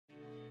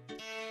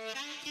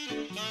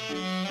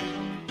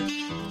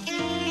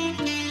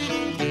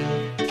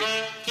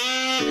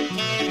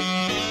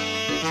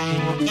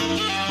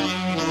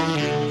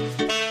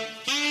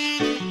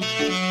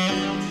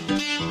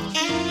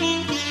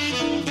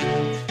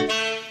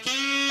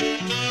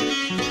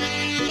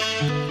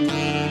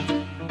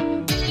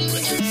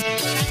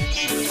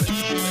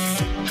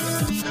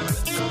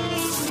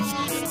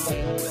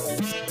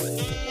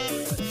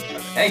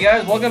Hey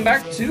guys, welcome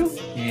back to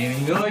Gaming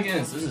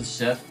Milligans. This is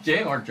Chef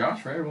Jay or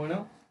Josh, right? Everyone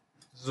else?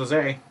 This is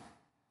Jose.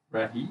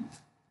 Rahi.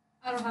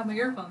 I don't have my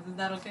earphones. Is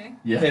that okay?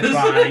 Yeah. It's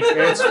fine.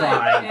 It's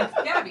fine. It's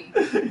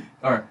Gabby.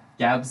 Or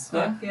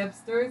Gabsta.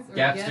 Gabsters. Or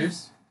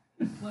Gabsters.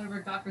 Whatever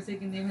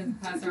godforsaken name has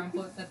passed around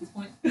foot at this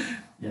point.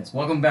 Yes,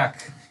 welcome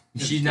back.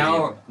 She's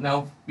now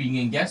being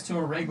a guest to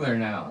a regular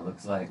now, it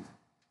looks like.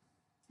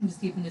 I'm just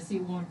keeping the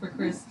seat warm for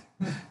Chris.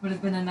 But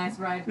it's been a nice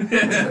ride.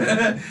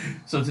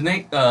 So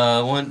tonight,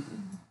 one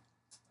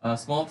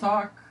small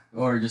talk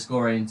or just go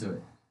right into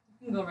it?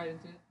 You can go right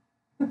into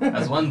it.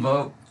 That's one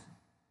vote.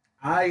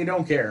 I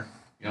don't care.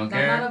 You don't Not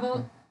care? a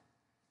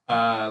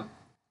vote?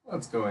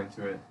 Let's go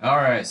into it.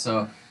 Alright,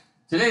 so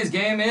today's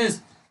game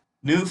is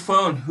New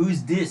Phone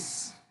Who's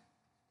This?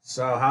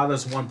 So how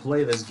does one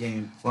play this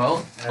game?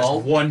 Well,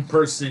 As one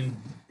person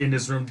in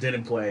this room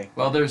didn't play.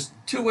 Well, there's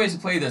two ways to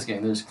play this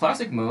game. There's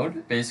classic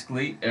mode.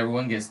 Basically,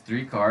 everyone gets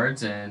 3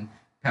 cards and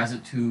pass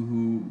it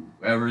to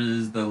whoever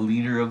is the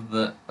leader of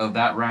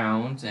that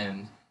round,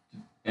 and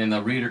the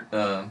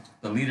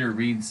leader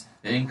reads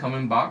the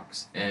incoming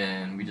box,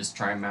 and we just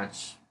try and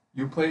match.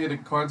 You play the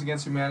Cards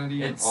Against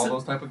Humanity and It's all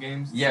those type of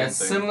games? Yeah, it's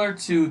Same thing. similar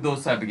to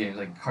those type of games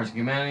like Cards Against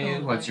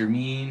Humanity, Oh, What's okay. Your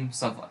Meme,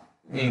 stuff like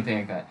anything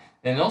like that.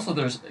 And also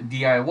there's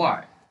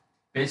DIY.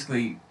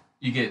 Basically,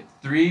 you get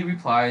 3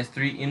 replies,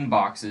 3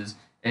 inboxes,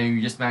 and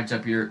you just match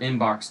up your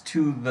inbox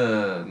to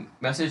the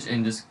message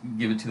and just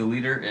give it to the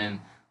leader, and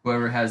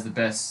whoever has the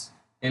best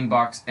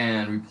inbox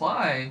and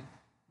reply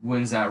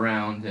wins that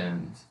round,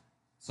 and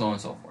so on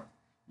and so forth.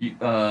 You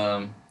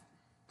to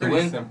Pretty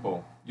win,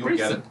 simple. You'll Pretty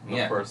get simple, it in the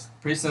yeah.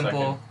 first. pretty simple.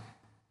 Second.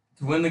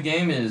 To win the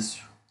game is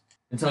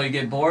until you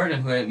get bored,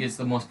 and who gets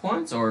the most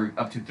points, or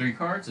up to 3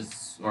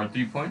 cards, or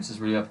 3 points is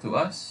really up to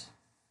us.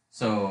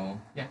 So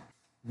yeah.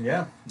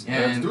 Yeah.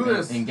 And, do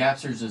this. And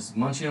Gapster's just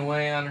munching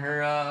away on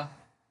her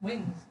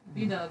Wings.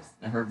 B-dubs.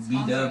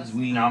 B-dubs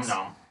wings. Nom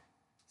nom.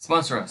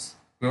 Sponsor us.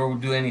 We will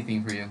do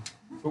anything for you.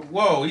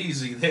 Whoa,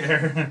 easy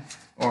there.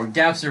 Or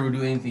Gapster will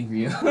do anything for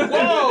you.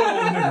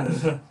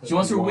 Whoa! She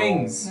wants her Whoa.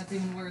 wings. That's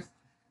even worse.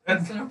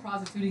 Instead of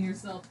prostituting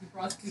yourself, you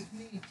prostitute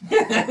me.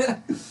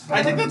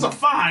 I think that's a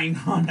fine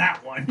on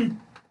that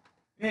one.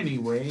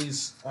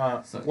 Anyways,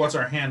 what's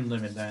our hand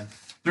limit then?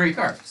 3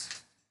 cards.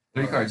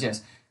 3 Alright. cards,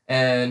 yes.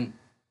 And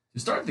to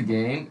start the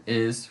game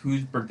is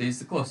whose birthday is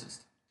the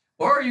closest.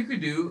 Or you could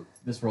do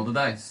just roll the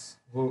dice.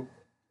 Whose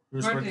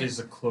Birthday. birthday's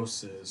the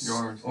closest?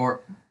 Yours.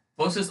 Or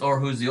closest, or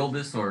who's the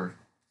oldest, or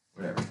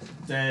whatever.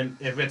 Then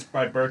if it's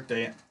my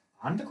birthday,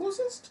 I'm the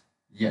closest?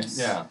 Yes.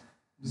 Yeah.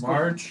 Just go-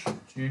 March,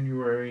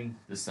 January.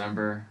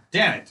 December.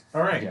 Damn it.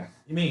 All right. Yeah.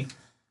 You mean?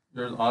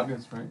 Yours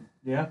August, right?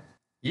 Yeah.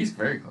 He's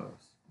very close.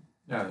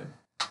 Yeah.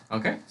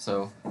 Okay,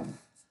 so.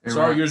 It's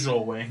our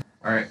usual way.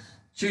 Alright,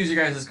 choose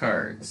your guys'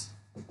 cards.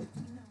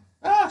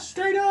 Ah,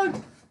 straight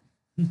on.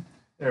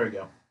 There we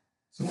go.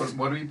 So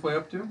what do we play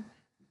up to?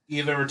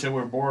 Either until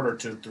we're bored or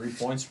to 3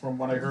 points from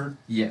what I heard.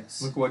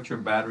 Yes. Look what your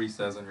battery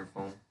says on your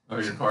phone.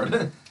 Or your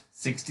card.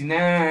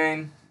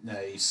 69.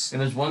 Nice. And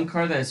there's one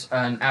card that's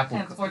an Apple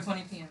And it's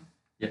 4:20 p.m.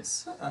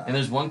 Yes. And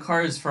there's one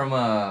card is from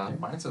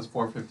Mine says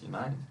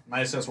 459.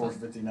 Mine says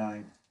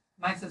 459.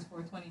 Mine says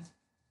 4:20.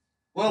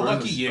 Well, Where's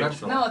lucky the you.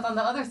 special? No, it's on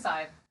the other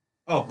side.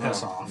 Oh,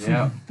 piss Oh. off.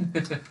 Yeah.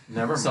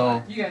 Never mind.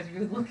 So, You guys are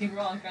looking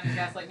wrong, trying to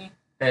gaslight me.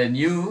 and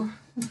you,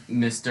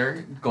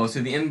 Mister, go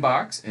to the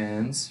inbox,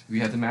 and we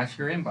have to match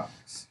your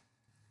inbox.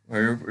 Or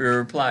your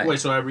reply. Wait,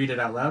 so I read it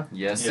out loud?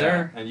 Yes, yeah.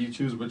 sir. And you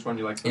choose which one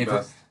you like the If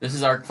best. this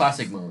is our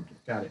classic mode.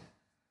 Got it.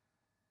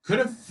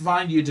 Couldn't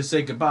find you to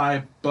say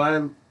goodbye, but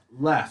I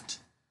left.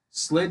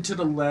 Slid to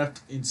the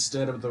left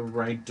instead of the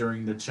right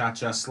during the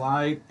cha-cha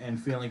slide and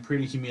feeling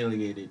pretty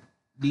humiliated.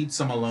 Need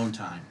some alone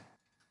time.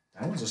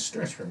 That was a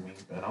stretch for me,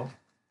 but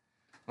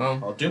Well,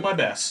 I'll do my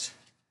best.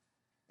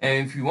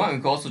 and if you want, we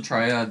can also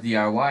try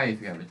DIY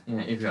if you have it.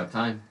 If you have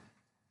time.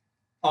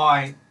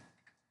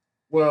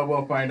 Well,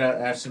 we'll find out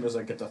as soon as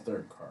I get the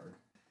 3rd card.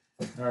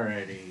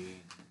 Alrighty.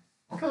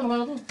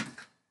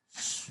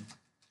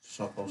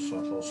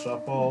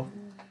 Supple.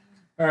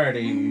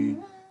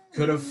 Alrighty.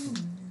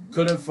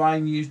 Couldn't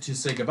find you to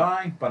say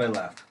goodbye, but I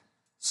left.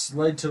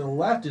 Slid to the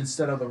left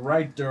instead of the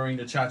right during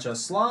the cha-cha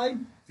slide.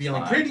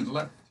 Feeling Slide pretty to the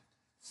left.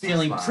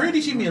 Feeling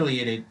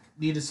humiliated.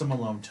 Needed some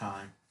alone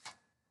time.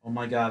 Oh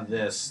my god,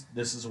 this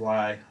is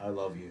why I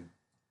love you.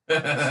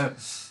 Getting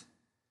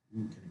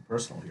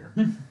personal here.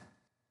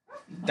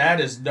 That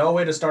is no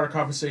way to start a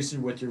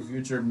conversation with your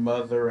future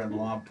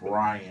mother-in-law,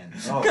 Brian.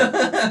 Oh,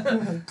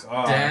 God.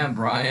 Damn,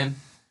 Brian.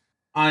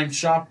 I'm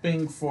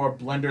shopping for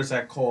blenders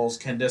at Kohl's.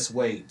 Can this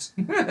wait?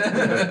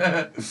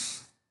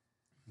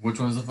 Which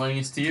one's the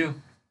funniest to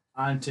you?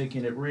 I'm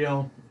taking it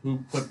real. Who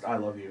put I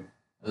love you?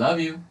 I love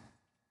you.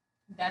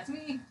 That's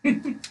me.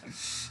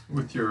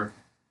 With your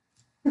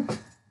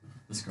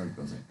This card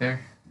goes right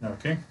there.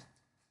 Okay.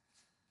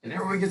 And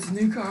everyone gets a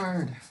new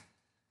card.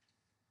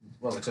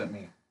 Well, except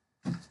me.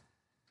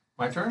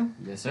 my turn.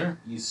 Yes, sir.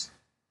 He's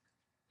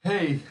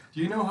Hey,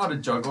 do you know how to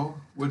juggle?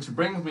 Which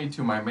brings me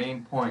to my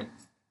main point.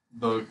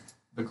 The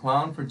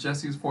clown for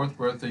Jesse's 4th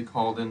birthday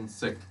called in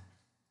sick.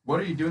 What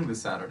are you doing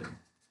this Saturday?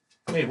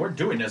 hey, we're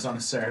doing this on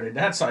a Saturday.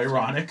 That's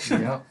ironic.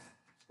 Yep.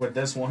 With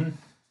this one.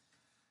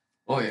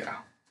 Oh, yeah.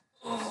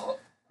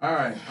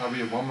 Alright, I'll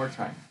read it one more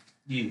time.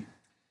 Yeah.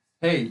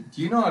 Hey,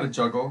 do you know how to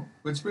juggle?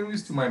 Which brings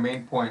me to my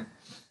main point.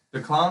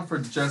 The clown for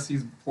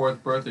Jesse's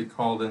 4th birthday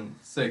called in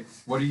sick.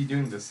 What are you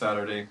doing this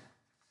Saturday?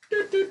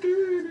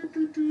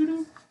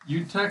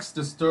 Your text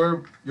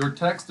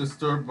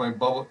disturbed my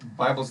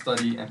Bible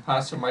study, and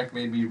Pastor Mike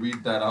made me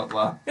read that out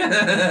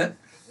loud.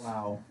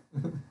 Wow.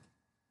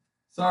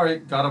 Sorry,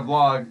 got a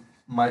vlog.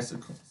 My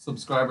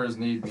subscribers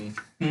need me.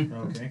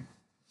 Okay.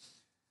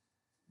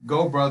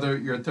 Go, brother,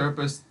 your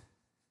therapist.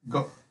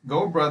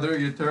 Go, brother,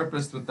 your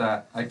therapist with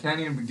that. I can't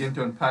even begin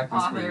to unpack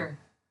this for you. Father.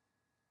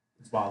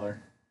 It's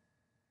bother.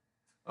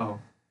 Oh,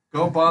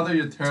 go bother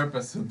your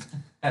therapist with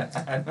that.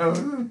 I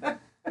know.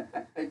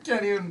 I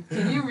can't even.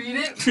 Can you read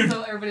it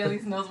so everybody at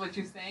least knows what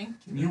you're saying?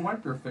 Can you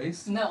wipe your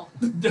face? No.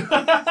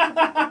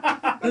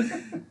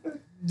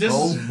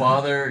 Go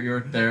bother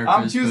your therapist.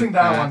 I'm choosing with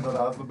that one, but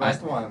that was the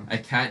best one. I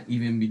can't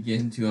even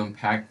begin to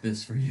unpack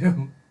this for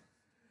you.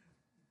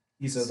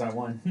 He says I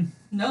won.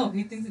 No,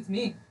 he thinks it's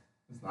me.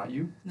 It's not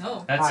you.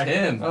 No. That's Hi.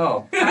 him.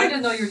 Oh, I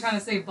didn't know you were trying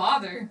to say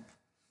bother.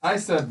 I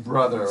said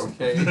brother.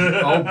 Okay.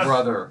 Oh,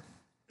 brother.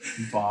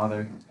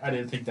 Bother. I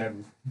didn't think that.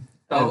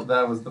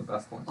 That was the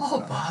best one.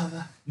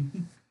 bother.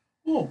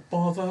 Oh,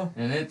 bother.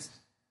 And it's.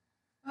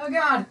 Oh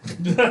God.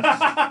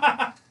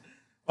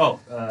 Oh,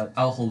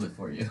 I'll hold it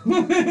for you.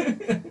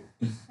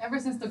 Ever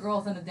since the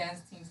girls on the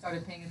dance team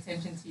started paying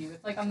attention to you,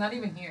 it's like I'm not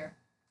even here.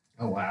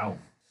 Oh, wow.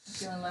 I'm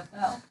feeling left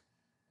out.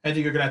 I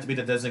think you're gonna have to be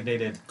the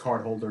designated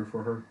card holder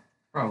for her,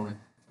 Probably.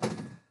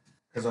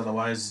 because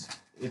otherwise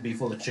it'd be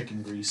full of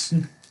chicken grease.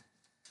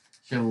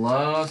 She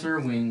loves her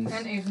wings.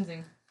 And Asian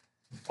Zing.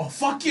 Oh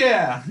fuck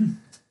yeah!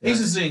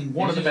 Asian Zing,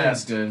 one of the Asian Zing's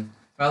best. good.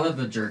 I love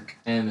the jerk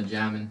and the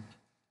jammin'.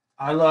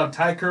 I love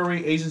Thai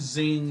curry, Asian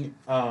Zing,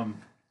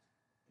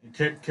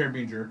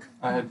 Caribbean jerk.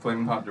 I had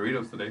flaming hot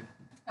Doritos today.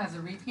 As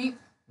a repeat,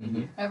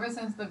 Mm-hmm. ever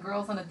since the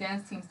girls on the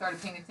dance team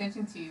started paying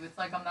attention to you, it's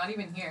like I'm not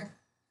even here.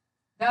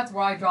 That's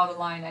where I draw the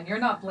line, and you're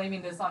not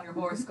blaming this on your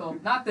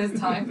horoscope. Not this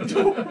time.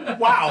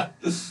 Wow.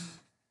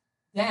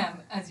 Damn,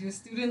 as your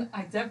student,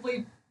 I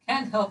definitely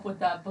can't help with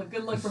that, but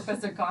good luck,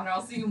 Professor Connor.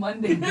 I'll see you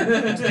Monday.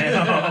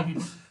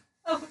 Damn.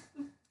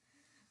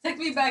 Take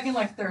me back in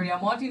like 30.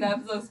 I'm watching an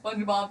episode of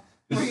SpongeBob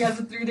where he has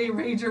a 3-day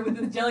rager with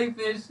the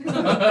jellyfish.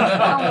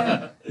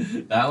 That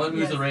one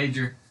was Yes. a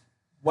rager.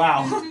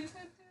 Wow.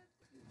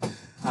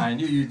 I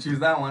knew you'd choose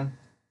that one.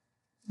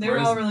 They were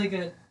Where all is- really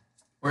good.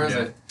 Where is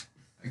Yeah. it?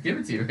 I give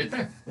it to you right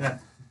there. Yeah.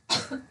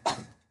 Alright,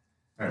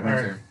 my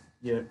Alright. turn.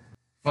 Yeah.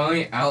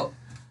 Finally out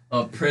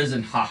of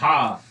prison,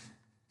 haha.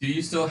 Do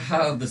you still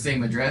have the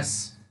same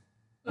address?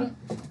 I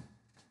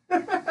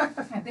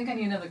think I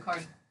need another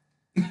card.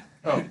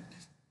 Oh.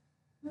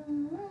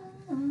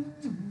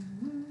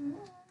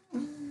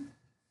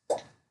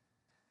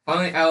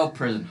 Finally out of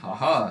prison,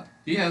 haha.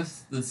 Do you have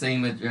the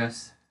same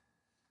address?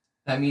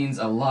 That means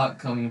a lot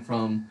coming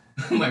from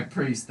my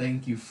priest.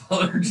 Thank you,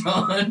 Father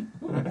John.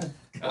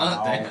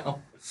 God damn.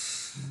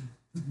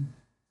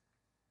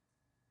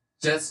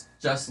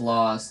 Just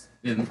lost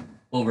in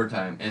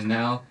overtime, and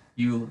now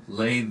you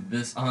laid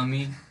this on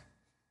me?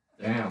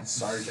 Damn.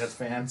 Sorry, Jets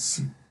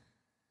fans.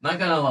 Not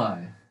gonna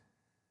lie.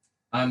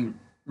 I'm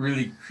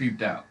really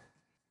creeped out.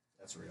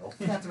 That's real.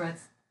 That's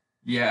Reds.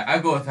 Yeah, I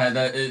go with that.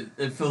 That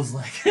it feels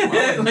like Why would you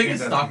like a think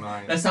that's stalk.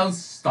 mine? That sounds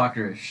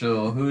stalkerish.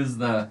 So who's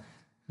the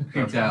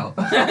creeped out?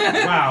 Oh,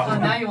 Wow.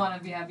 now you want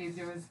to be happy it's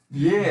yours.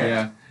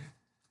 Yeah.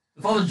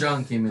 Father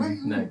John came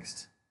in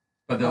next,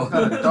 but I've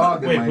got a the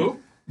dog Wait, in, my, who?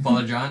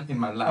 Father John. in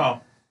my lap.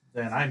 Oh,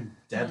 then I'm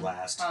dead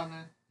last. Oh,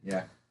 man.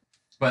 Yeah,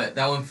 but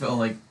that one felt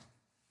like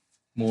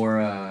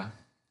more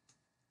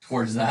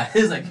towards that.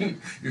 It's like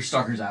your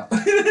stalker's out.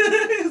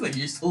 It's like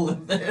you still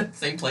live there,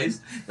 same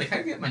place. Like how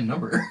do you get my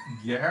number?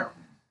 Yeah.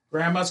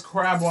 Grandma's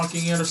crab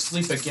walking in her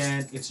sleep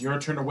again. It's your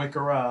turn to wake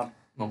her up.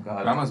 Oh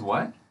God. Grandma's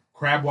what?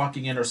 Crab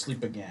walking in her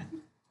sleep again.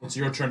 It's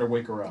your turn to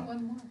wake her up.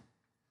 One more.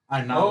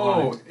 I'm not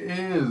Oh, lying.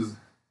 is.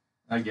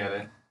 I get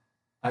it.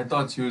 I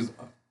thought she was.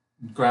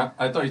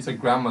 I thought you said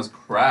grandma's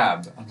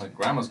crab. I'm like,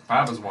 grandma's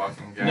crab is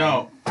walking again.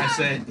 No, I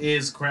said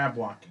is crab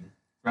walking.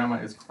 Grandma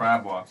is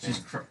crab walking. She's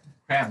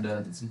crab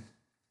duds.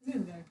 This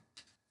guy.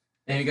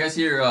 And you guys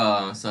hear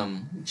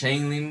some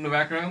chain link in the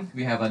background?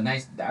 We have a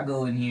nice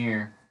doggo in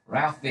here,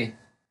 Ralphie.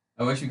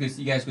 I wish you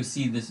guys could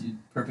see this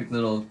perfect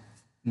little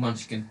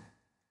munchkin.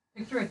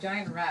 Picture a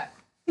giant rat.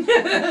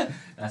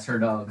 That's her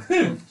dog.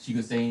 She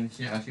goes saying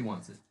how she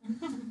wants it.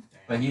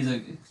 But he's a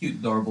cute,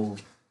 adorable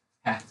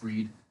half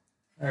breed.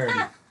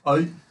 Alrighty.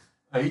 I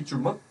ate your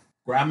mother.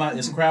 Grandma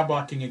is crab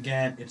walking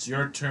again. It's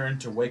your turn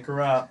to wake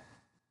her up.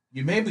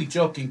 You may be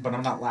joking, but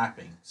I'm not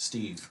laughing.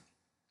 Steve.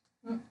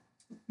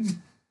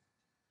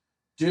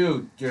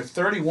 Dude, you're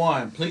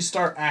 31. Please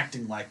start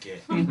acting like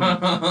it.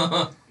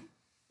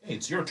 Hey,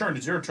 it's your turn.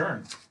 It's your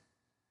turn.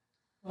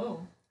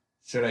 Oh.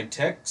 Should I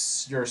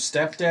text your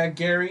stepdad,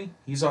 Gary?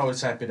 He's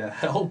always happy to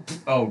help.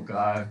 Oh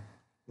God.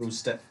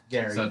 Who's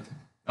Gary? So,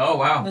 oh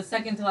wow. The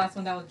second to last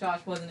one, that was Josh,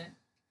 wasn't it?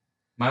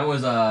 Mine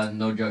was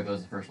no joke. That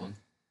was the first one.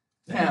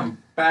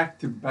 Damn, back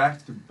to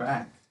back to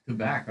back. Two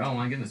back. Oh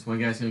my goodness. One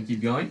guy's gonna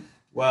keep going.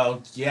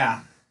 Well,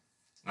 yeah.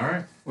 All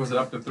right. Was it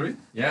up to 3?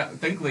 Yeah.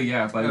 Thankfully,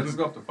 yeah. But Let's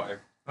go up to 5.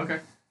 okay.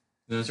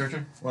 Then it's your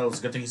turn. Well, it's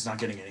a good thing he's not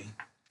getting any.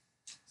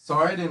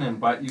 Sorry I didn't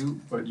invite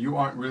you, but you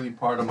aren't really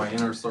part of my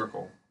inner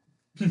circle.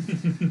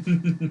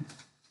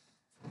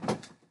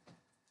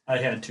 I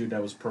had two.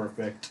 That was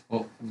perfect.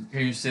 Well,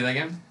 can you say that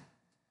again?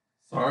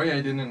 Sorry I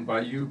didn't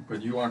invite you,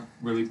 but you aren't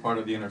really part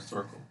of the inner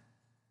circle.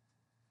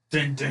 Oh,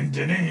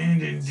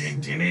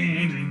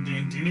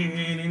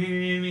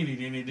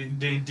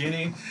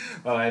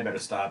 I better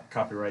stop.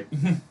 Copyright.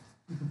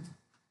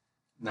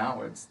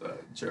 Now it's the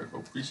Jericho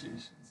Appreciation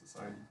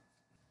Society.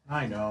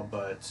 I know,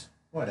 but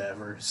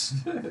whatever.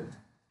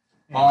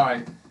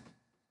 Alright.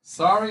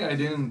 Sorry I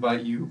didn't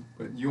invite you,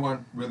 but you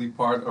aren't really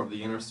part of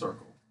the inner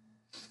circle.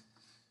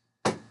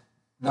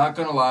 Not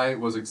gonna lie,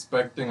 was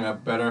expecting a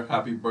better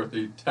happy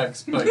birthday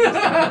text, but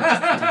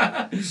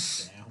I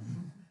guess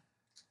Damn.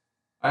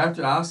 I have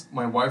to ask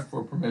my wife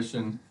for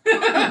permission.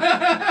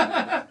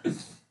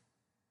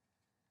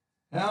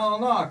 Hell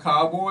no,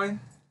 cowboy.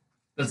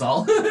 That's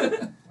all.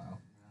 Wow.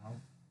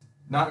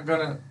 Not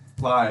gonna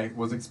lie,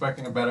 was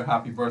expecting a better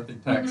happy birthday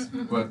text,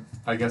 but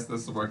I guess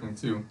this is working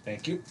too.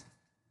 Thank you.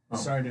 Oh.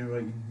 Sorry to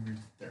invite you.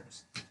 There.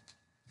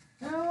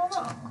 Hell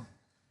no.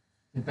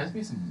 It best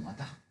be some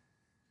water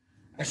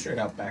I straight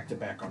out back to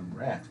back on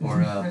red. or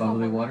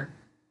bubbly water.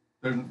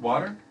 There's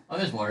water? Oh,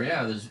 there's water.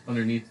 Yeah, there's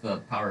underneath the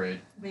Powerade.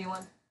 But you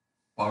want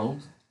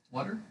Bottled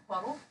water.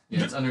 bottle?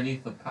 Yeah, it's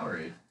underneath the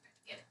Powerade.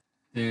 Get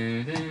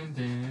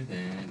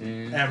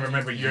And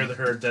remember, you're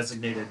her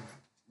designated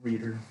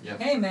reader.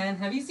 Hey man,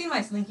 have you seen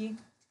my slinky?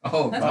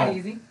 Oh, That's wow. pretty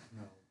easy.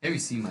 No. Have you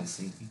seen my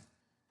slinky?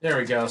 There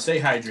we go. Stay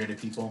hydrated,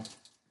 people.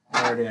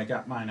 Alrighty, I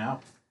got mine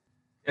out.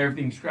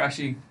 Everything's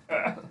crashing.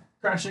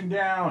 Crashing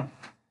down.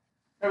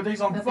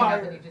 Everything's on Nothing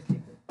happened, fire. you just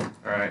kicked it.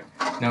 All right.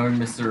 Now we're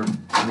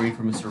waiting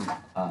for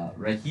Mr.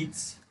 Red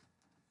Heats.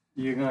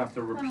 You're gonna have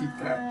to repeat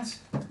that.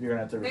 You're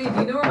gonna have to. Hey, do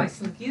you know where my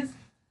slinky is?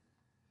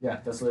 Yeah,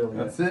 that's literally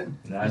That's it. it.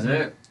 That's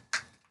it.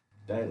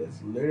 That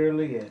is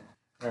literally it.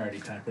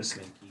 Alrighty, time for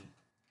Slinky.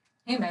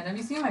 Hey man, have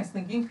you seen my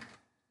slinky?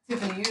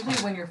 Tiffany, usually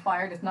when you're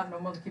fired, it's not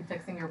normal to keep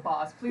texting your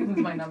boss. Please lose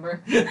my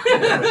number.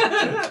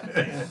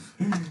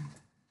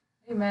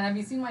 Hey man, have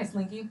you seen my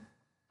slinky?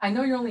 I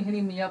know you're only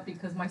hitting me up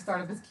because my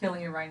startup is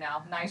killing it right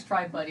now. Nice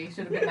try, buddy.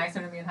 Should have been nicer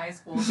to me in high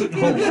school.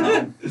 Oh,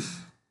 wow.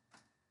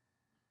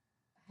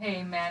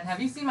 Hey man,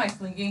 have you seen my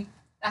slinky?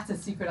 That's a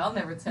secret I'll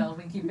never tell,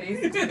 Winky Face.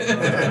 Okay,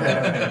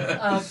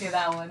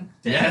 that one.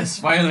 Yes,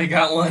 finally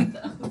got one.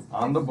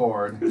 On the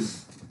board.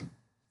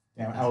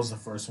 Damn, I was the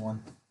first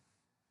one.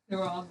 They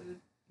were all good.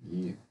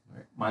 Yeah.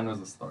 Alright, mine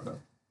was a startup.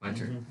 My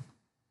turn.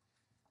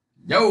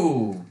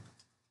 Yo,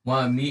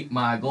 want to meet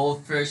my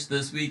goldfish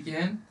this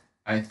weekend?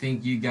 I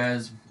think you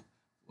guys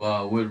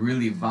would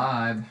really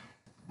vibe.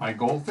 My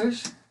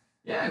goldfish?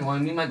 Yeah, you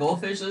want to meet my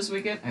goldfish this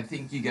weekend? I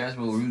think you guys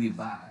will really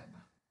vibe.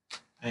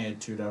 I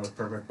had two that was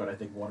perfect, but I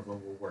think one of them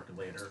will work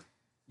later.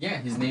 Yeah,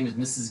 his name is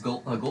Mrs.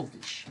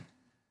 Goldfish.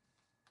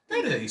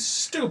 That is a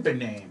stupid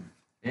name.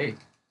 Hey,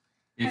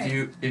 if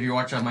Hey. you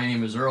watch out, My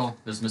Name Is Earl.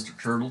 There's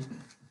Mr. Turtle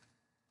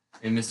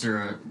and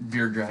Mr.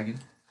 Bearded Dragon.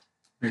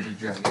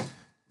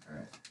 All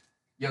right.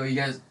 Yo, you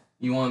guys,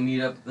 you want to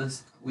meet up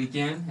this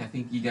weekend? I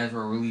think you guys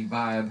will really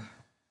vibe.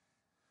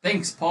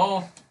 Thanks,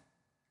 Paul.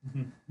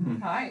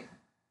 Alright.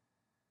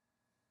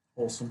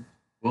 Wholesome.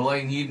 Will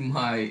I need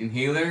my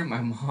inhaler? My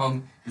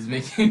mom is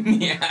making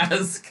me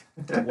ask.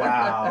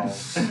 Wow.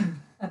 That's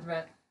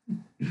right.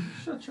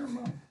 Shut your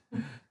mouth.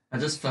 I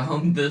just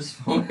found this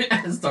phone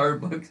at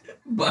Starbucks,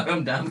 but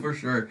I'm down for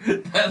sure.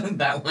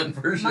 That one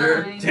for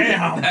sure. Mine.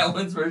 Damn. That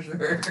one's for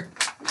sure.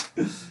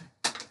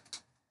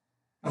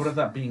 I would have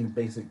thought being a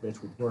basic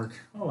bitch would work.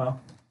 Oh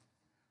well.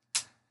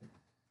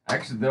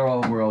 Actually,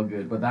 we're all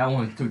good, but that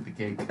one took the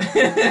cake.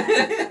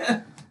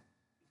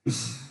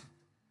 This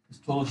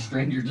total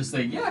stranger just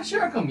saying, "Yeah,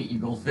 sure, I'll come meet you,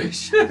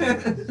 goldfish." Sure.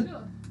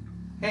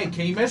 Hey,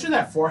 can you measure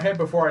that forehead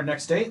before our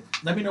next date?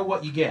 Let me know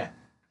what you get.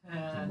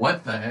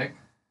 What the heck?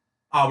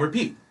 I'll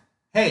repeat.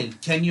 Hey,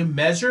 can you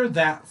measure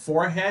that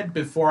forehead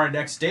before our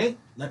next date?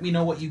 Let me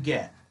know what you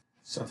get.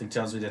 Something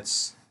tells me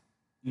that's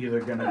either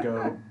gonna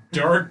go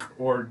dark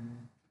or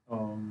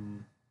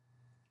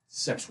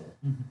sexual.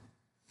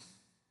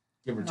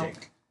 Give or No.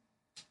 take.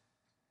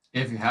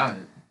 If you have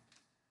it,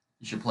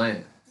 you should play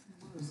it.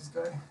 Who is this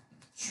guy?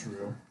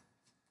 True.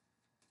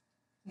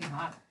 He's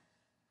not.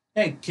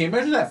 Hey, can you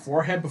measure that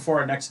forehead before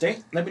our next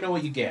date? Let me know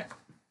what you get.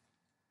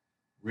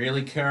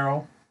 Really,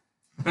 Carol?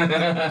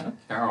 Damn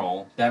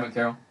Carol. it,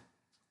 Carol.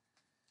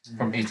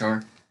 From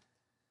HR.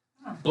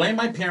 Blame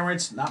my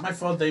parents. Not my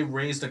fault they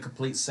raised a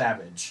complete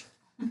savage.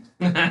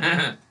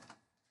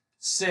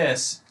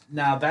 Sis,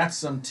 now that's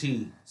some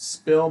tea.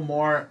 Spill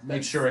more.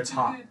 Make sure it's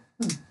hot.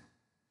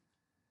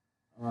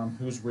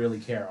 Who's really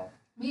Carol?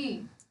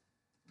 Me.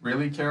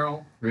 Really,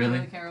 Carol?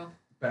 Really? Carol.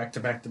 Back to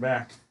back to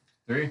back.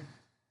 3?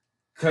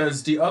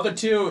 Because the other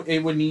two,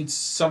 it would need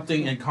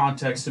something in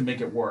context to make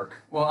it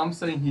work. Well, I'm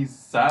saying he's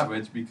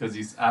savage because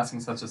he's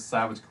asking such a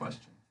savage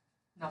question.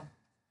 No.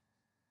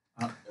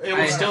 It would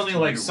I still have need to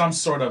like do- some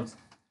sort of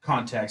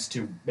context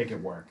to make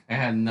it work. I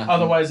had nothing.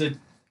 Otherwise, it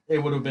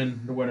would have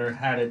been the winner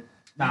had it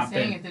He's not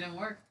saying been. it didn't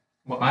work.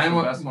 Well, that's Mine the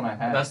wa- best one I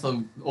had. That's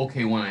the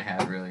okay one I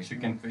had, really.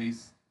 Chicken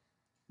face.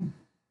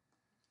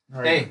 All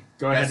right, Hey,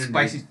 go ahead that's and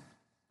spicy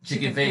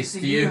chicken face to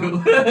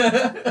you.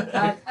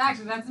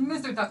 Actually, that's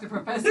Mr. Dr.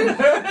 Professor.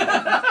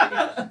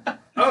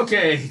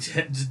 Okay,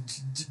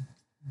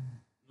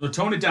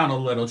 tone it down a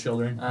little,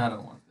 children. I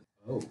don't want this.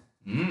 Oh,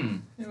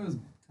 Mmm. It was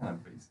kind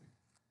of basic.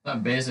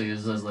 Not basic,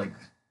 it's just like,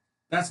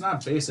 that's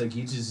not basic.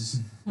 You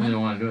just I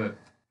don't want to do it.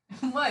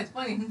 What? It's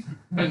funny.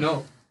 I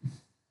know.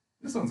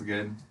 This one's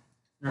good.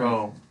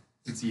 Well,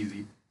 it's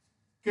easy.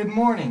 Good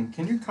morning.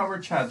 Can you cover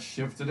Chad's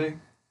shift today?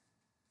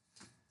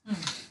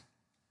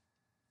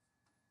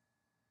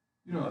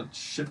 You know, a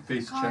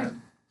shit-faced God.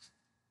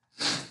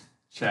 Chad.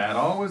 Chad,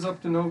 always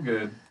up to no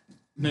good.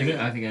 I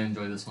think I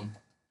enjoyed this one.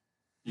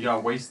 You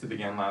got wasted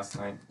again last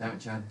night. Damn it,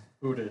 Chad.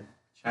 Who did?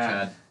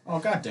 Chad. Oh,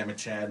 god damn it,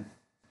 Chad.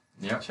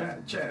 Yep.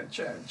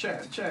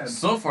 Chad.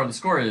 So far, the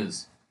score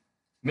is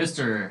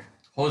Mr.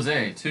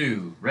 Jose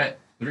 2, Rhett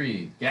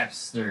 3,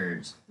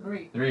 Gapsters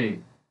 3. 3,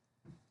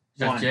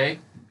 Jeff One. J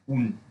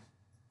 1.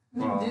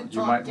 Well,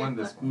 you might win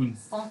this one.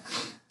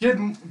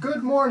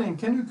 Good morning.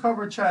 Can you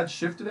cover Chad's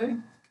shift today?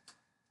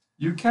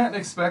 You can't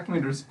expect me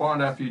to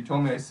respond after you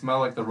told me I smell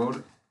like the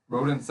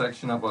rodent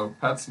section of a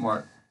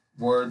PetSmart.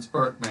 Words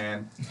hurt,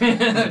 man.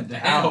 Damn.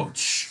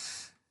 Ouch.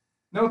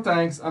 No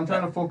thanks. I'm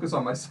trying to focus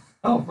on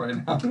myself right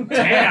now.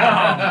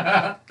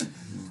 Damn.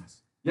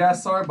 Yeah,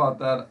 sorry about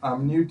that.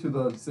 I'm new to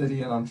the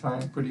city and I'm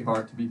trying pretty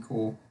hard to be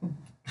cool. I'm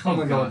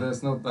gonna go with God.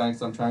 this. No thanks.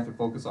 I'm trying to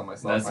focus on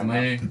myself That's right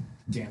now. me.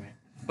 Damn it.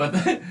 But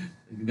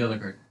the other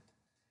card.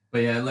 But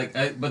yeah, like,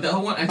 but the other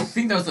one, I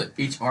think that was an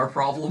HR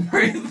problem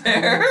right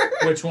there.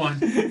 Which one?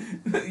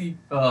 You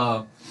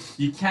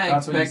can't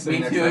That's what you expect say me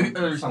next to time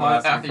someone respond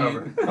asks after you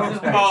you. cover.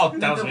 Okay. Oh, that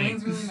Did was the me.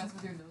 wings really mess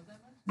with your nose that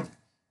much?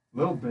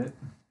 Little bit.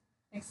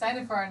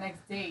 Excited for our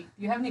next date.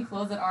 Do you have any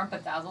clothes that aren't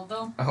bedazzled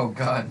though? Oh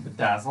God,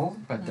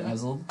 Bedazzled?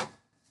 bedazzled.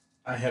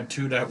 I have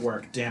two that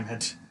work. Damn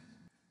it.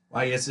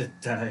 Why is it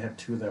that I have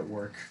two that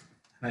work?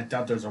 And I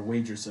thought there's a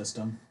wager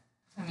system.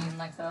 I mean,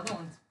 like the other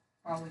ones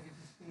probably could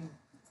just be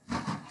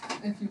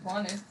if you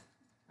wanted.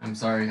 I'm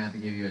sorry, I have to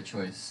give you a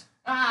choice.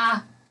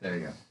 Ah! There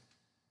you go.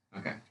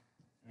 Okay.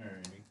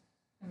 Alrighty.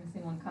 Let me see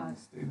one card.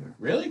 Stay there.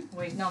 Really?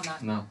 Wait, no, I'm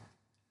not. No.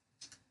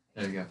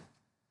 There you go.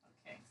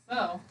 Okay,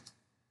 so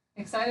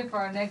excited for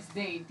our next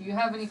date. Do you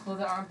have any clothes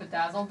that aren't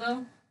bedazzled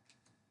though?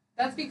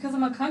 That's because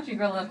I'm a country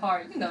girl at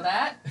heart. You know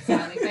that.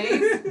 Smiley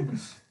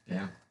face.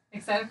 Yeah.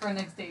 Excited for our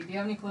next date. Do you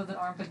have any clothes that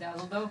aren't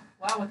bedazzled though?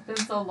 Wow, it's been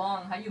so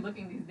long. How you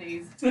looking these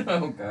days?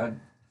 Oh God.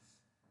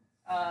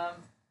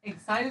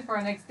 Excited for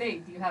our next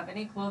date. Do you have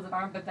any clothes that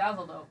aren't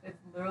bedazzled though? It's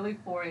literally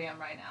 4 a.m.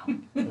 right now.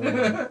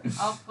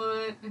 I'll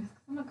put because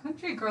I'm a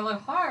country girl at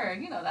heart.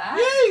 You know that.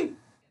 Yay!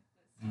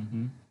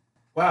 Mm-hmm.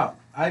 Wow.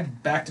 I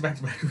back to back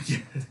to back with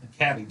you.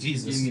 Cabby,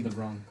 Jesus. Give me the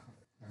wrong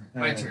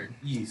card. My turn.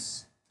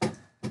 Yes.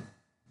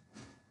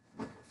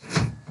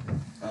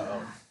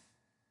 Uh-oh.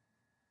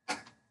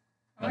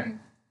 Okay.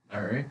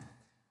 All right.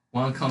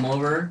 Want to come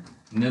over,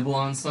 nibble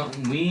on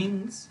something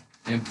wings,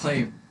 and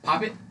play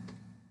pop it,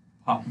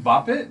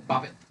 Bop it?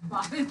 pop it.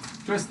 Bop it.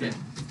 Twist it.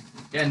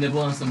 Yeah, nibble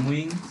on some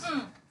wings. I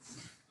found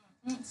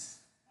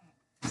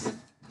it.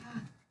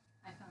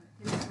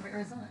 It's from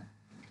Arizona.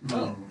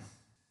 Oh.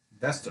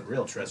 That's the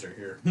real treasure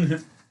here.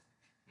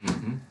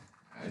 Mm-hmm.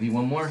 I need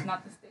one more. It's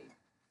not the state.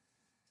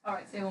 All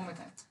right, say it one more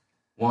time.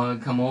 Want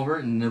to come over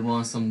and nibble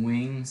on some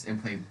wings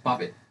and play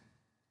bop it,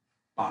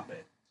 Pop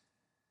it.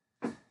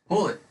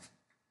 pull it.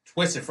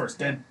 Twist it first,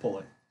 then pull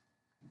it.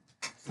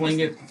 Fling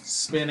it,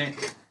 spin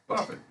it,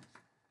 Bop it.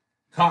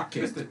 cock it.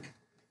 Twist it.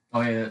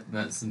 Oh yeah,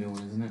 that's the new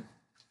one, isn't it?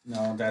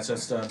 No, that's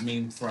just a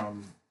meme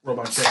from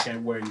Robot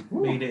Chicken where you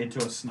made it into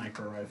a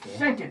sniper rifle.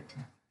 Shake it.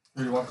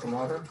 Will you want some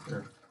water?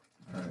 Sure.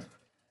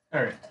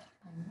 Alright.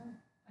 I know.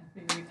 I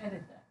figured we'd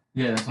edit that.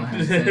 Yeah, that's what I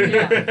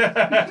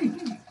had to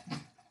say.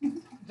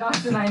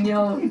 Josh and I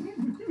know.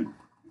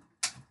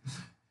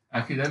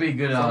 Actually, that'd be a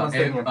good Someone's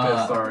taking a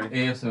piss, sorry.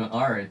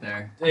 ASMR right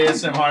there.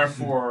 ASMR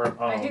for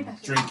I hate that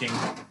shit. drinking.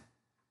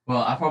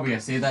 Well, I probably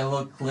gotta save that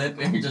little clip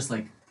and you're just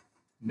like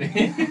make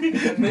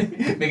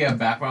a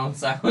background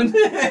sound. All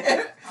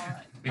right.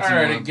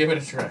 Alrighty, give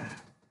it a try.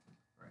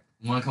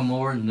 Want to come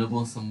over, nibble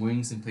on some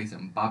wings, and play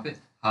some bop it?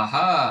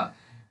 Haha!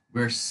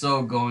 We're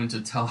so going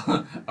to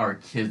tell our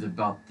kids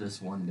about this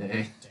one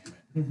day.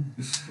 Damn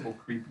it. A little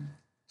creepy.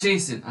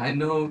 Jason, I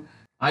know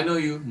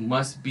you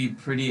must be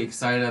pretty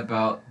excited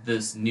about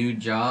this new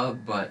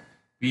job, but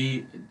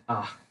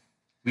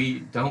We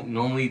don't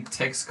normally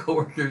text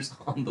coworkers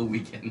on the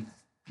weekend.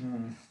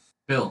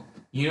 Bill,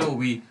 you know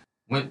we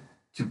went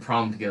to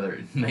prom together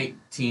in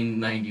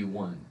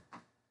 1991.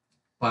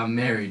 But I'm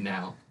married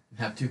now and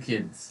have 2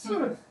 kids.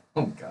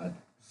 Oh God.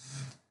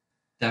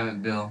 Damn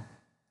it, Bill.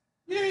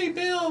 Yay,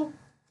 Bill!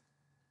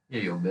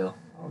 Yeah, yo, Bill.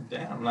 Oh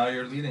damn! Now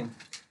you're leading.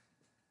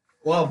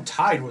 Well, I'm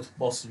tied with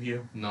most of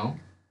you. No,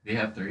 they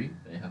have 3.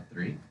 They have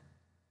 3.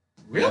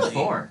 Really? We have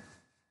 4.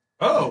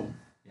 Oh.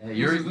 Yeah, Yours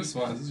you're is this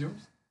one. Is this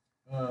yours?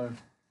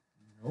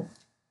 No.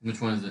 Which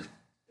one is it?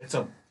 It's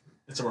a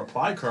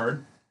reply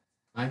card.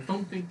 I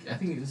think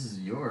this is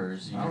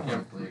yours. You I don't have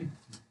have 3. It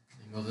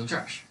goes in the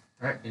trash.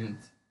 All right, and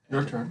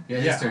Your turn. yeah,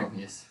 his Yeah. turn.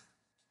 Yes.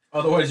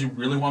 Otherwise, you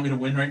really want me to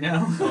win right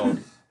now? Oh.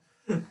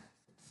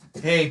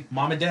 Hey,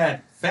 Mom and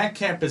Dad, Fat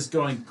Camp is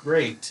going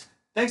great.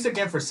 Thanks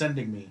again for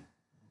sending me.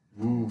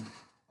 Ooh.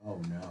 Oh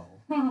no.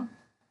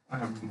 I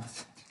have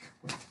nothing to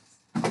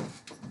go with.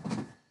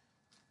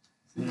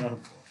 No.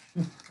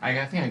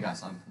 I think I got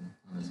something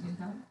on this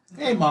one.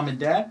 Hey, Mom and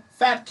Dad,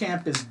 Fat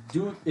Camp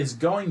is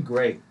going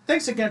great.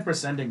 Thanks again for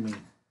sending me.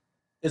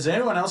 Is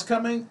anyone else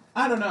coming?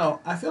 I don't know.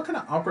 I feel kind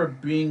of awkward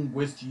being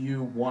with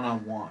you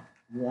one-on-one.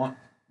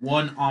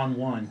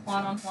 One-on-one.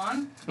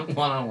 One-on-one?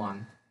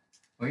 One-on-one.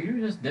 Or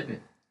you just dip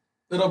it.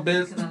 Little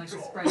bit. Because I like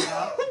to spread it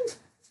out.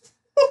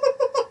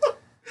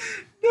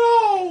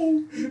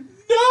 No!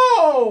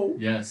 No!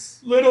 Yes.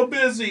 Little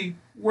busy.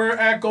 We're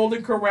at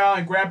Golden Corral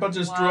and Grandpa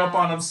just threw up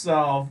Wow. on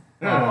himself.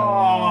 Poor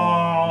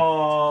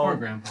Oh.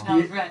 grandpa. That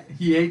was red.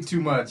 He ate too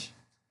much.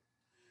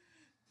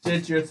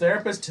 Did your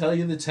therapist tell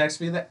you to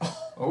text me that?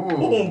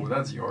 Oh,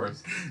 that's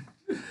yours.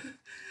 And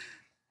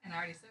I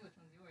already said which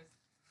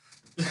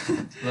one's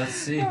yours. Let's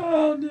see.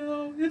 Oh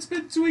no! It's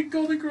between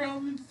Golden Corral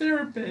and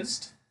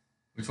therapist.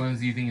 Which ones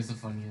do you think is the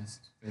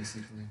funniest,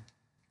 basically?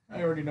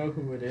 I already know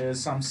who it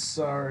is. I'm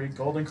sorry.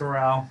 Golden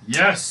Corral.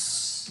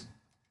 Yes!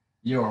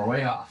 You are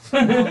way off.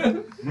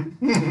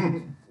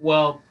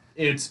 Well,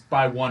 it's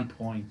by 1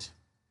 point.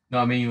 No,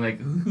 I mean, like,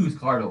 whose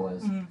card it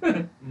was.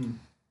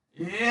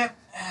 Yep.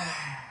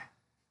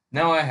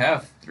 Now I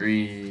have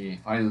 3.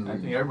 I think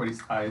Finally. everybody's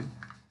tied.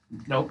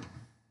 Nope.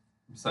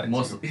 Besides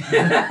Mostly. you.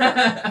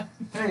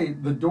 Hey,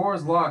 the door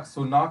is locked,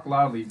 so knock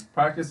loudly.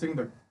 Practicing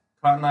the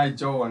Cotton Eye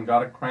Joe and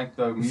gotta crank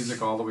the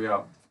music all the way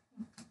up.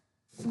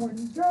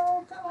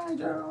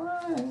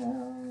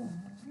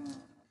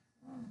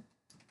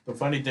 The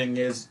funny thing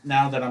is,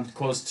 now that I'm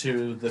close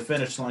to the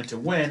finish line to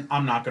win,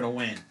 I'm not gonna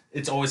win.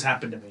 It's always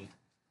happened to me.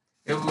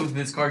 With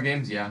this card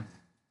games, yeah.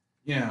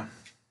 Yeah.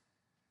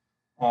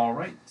 All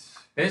right.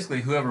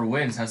 Basically, whoever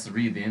wins has to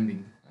read the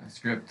ending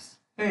script.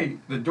 Hey,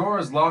 the door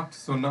is locked,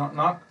 so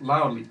knock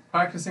loudly.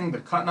 Practicing the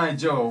Cotton Eye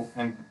Joe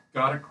and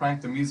gotta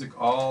crank the music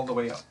all the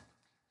way up.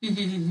 Hee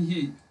hee hee hee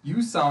hee.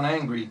 You sound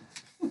angry.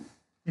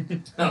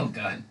 Oh,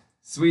 God.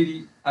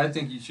 Sweetie, I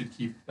think you should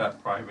keep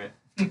that private.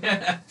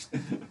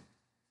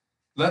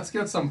 Let's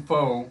get some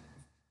pho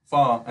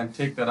and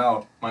take that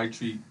out, my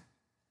treat.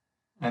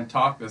 And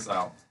talk this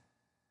out.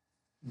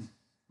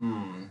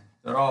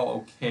 They're all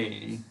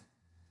okay.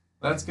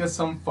 Let's get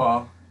some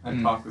pho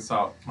and talk this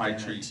out, my Damn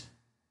treat.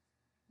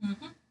 it.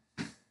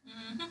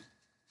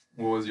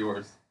 What was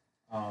yours?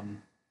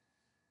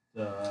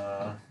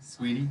 The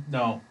Sweetie?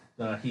 no,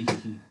 the he.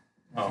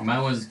 Oh.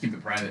 Mine was keep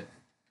it private.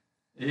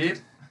 Yep.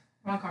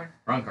 Wrong card.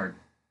 Wrong card.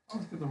 I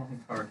always get the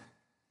wrong card.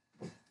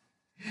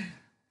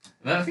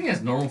 I think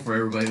that's normal for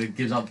everybody that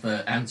gives out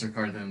the answer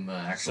card than the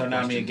actual So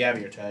now me question. and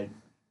Gabby are tied.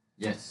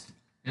 Yes.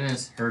 And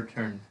it's her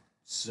turn.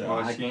 So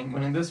Well, she ain't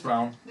winning this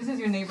round. This is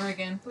your neighbor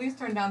again. Please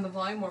turn down the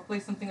volume or play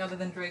something other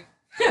than Drake.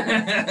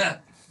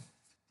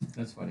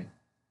 That's funny.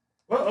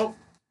 Uh-oh.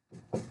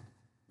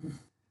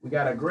 We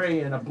got a gray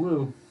and a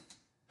blue.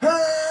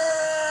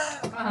 Ah,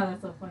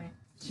 that's so funny.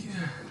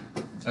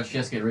 Oh, she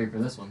has to get ready for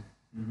this one.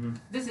 Mm-hmm.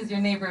 This is your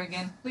neighbor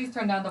again. Please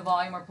turn down the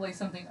volume or play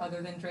something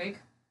other than Drake.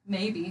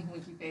 Maybe,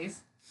 winky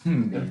face.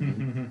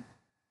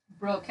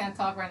 Bro, can't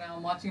talk right now.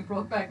 I'm watching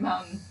Brokeback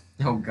Mountain.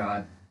 Oh,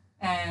 God.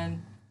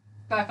 And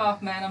back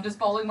off, man. I'm just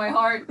following my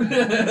heart.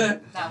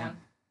 That one.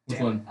 Which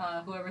Damn.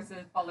 one? Whoever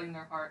said following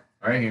their heart.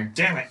 Right here.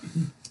 Damn it.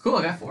 Cool,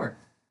 I got 4.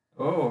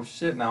 Oh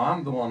shit, now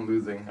I'm the one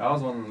losing. I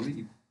was one in the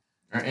lead.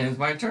 Alright, and it's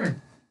my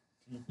turn.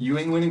 You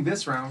ain't winning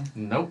this round.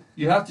 Nope.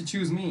 You have to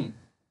choose me.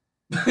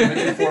 Make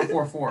it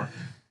 4-4-4.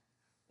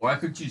 Or I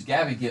could choose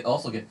Gabby,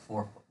 also get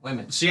 4. Wait a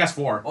minute. She has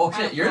 4. Oh, I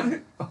shit, have you're...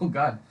 4. Oh,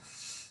 God.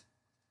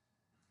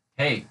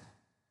 Hey,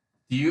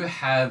 do you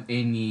have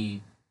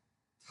any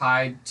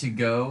Tide to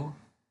go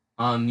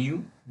on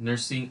you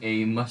nursing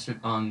a mustard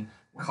on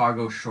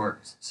cargo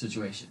short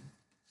situation?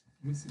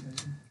 Let me see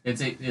that.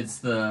 It's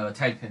the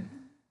Tide pin.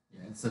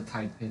 Yeah, it's the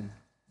Tide pin.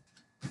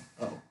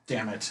 Oh,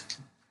 damn it.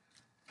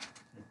 I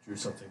drew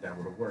something that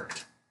would have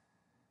worked.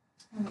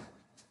 Of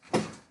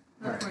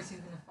Alright. course he's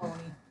gonna follow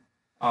me.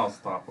 I'll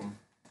stop him.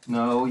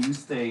 No, you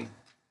stay.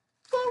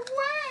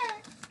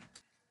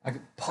 I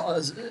could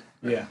pause it.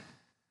 Yeah.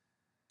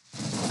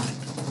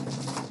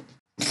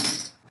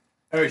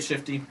 Alright,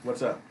 Shifty,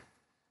 what's up?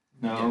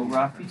 No,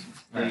 Rafi,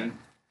 stay. Alright.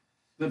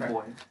 Good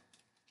boy.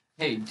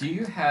 Hey, do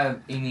you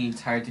have any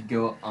tired to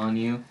go on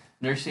you?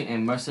 Nursing a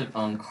mustard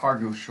on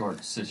cargo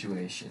shorts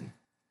situation.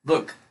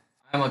 Look,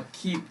 I'm gonna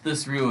keep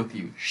this real with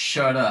you.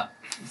 Shut up.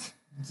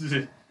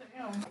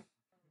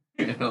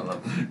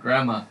 Damn.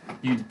 Grandma,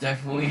 you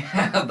definitely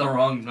have the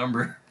wrong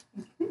number.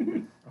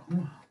 I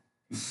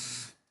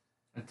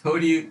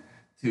told you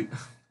to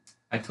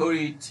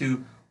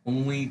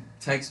only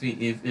text me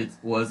if it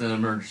was an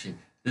emergency.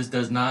 This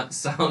does not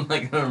sound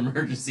like an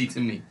emergency to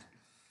me.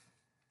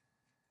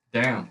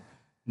 Damn.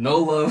 No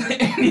love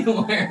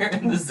anywhere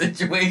in the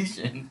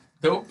situation.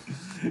 Nope.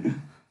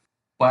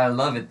 But I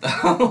love it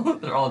though.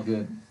 They're all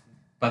good.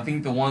 But I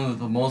think the one with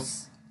the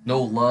most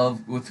no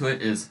love to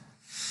it is,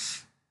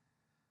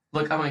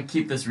 look, I'm gonna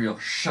keep this real.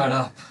 Shut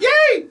up.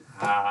 Yay!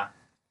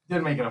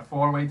 Did make it a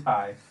 4-way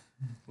tie.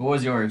 What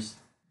was yours?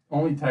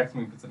 Only text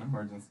me if it's an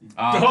emergency.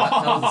 That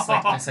was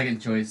my second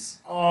choice.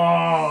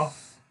 Oh.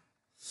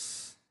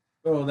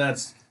 Oh,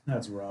 that's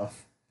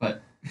rough.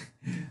 But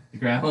the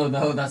grandma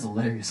though, that's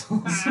hilarious.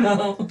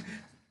 Also.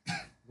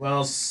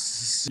 Well,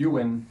 You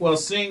win. well,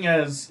 seeing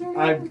as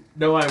I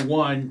know I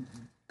won,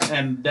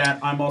 and that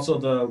I'm also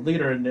the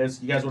leader in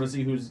this, you guys want to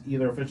see who's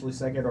either officially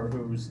second or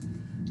who's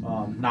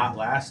not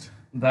last?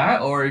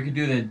 That, or you could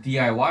do the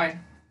DIY.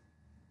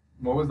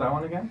 What was that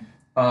one again?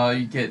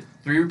 You get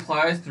 3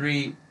 replies,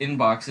 3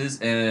 inboxes,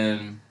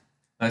 and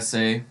let's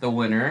say the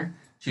winner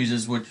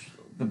chooses which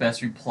the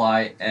best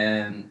reply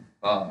and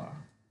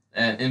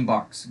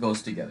inbox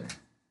goes together.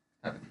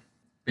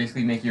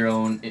 Basically, make your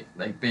own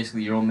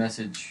basically your own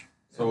message.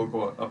 So we'll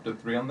go up to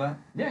 3 on that.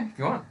 Yeah, if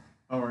you want.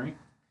 All right.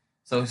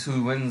 So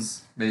who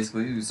wins?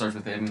 Basically, who starts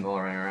with him and go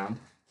right around.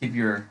 Keep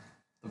the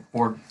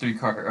 3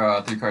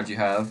 cards you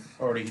have.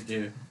 Already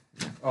do.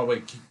 Oh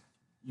wait,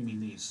 you mean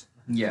these?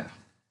 Yeah.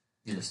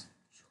 You just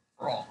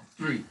all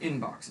 3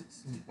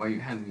 inboxes while you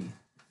hand me.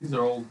 These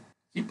are old.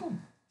 Keep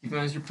them. Keep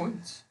them as your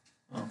points.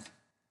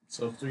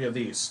 So 3 of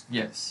these.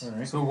 Yes. All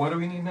right. So what do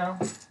we need now?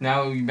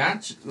 Now you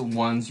match the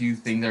ones you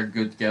think are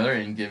good together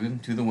and give them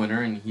to the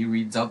winner, and he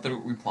reads out the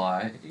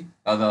reply,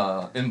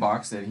 the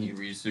inbox, and he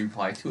reads the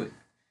reply to it.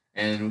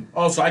 And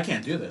Oh, so I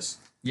can't do this.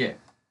 yeah,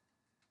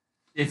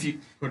 if you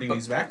Putting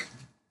these back.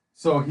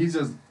 So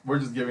we're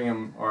just giving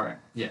him our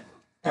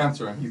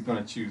answer, and he's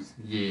gonna choose.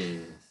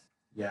 yes,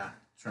 Yeah,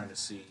 trying to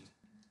see.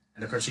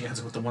 And of course, she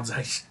answered with the ones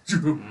I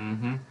drew.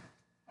 mm-hmm.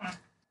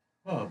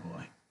 Oh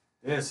boy,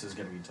 this is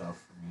gonna be tough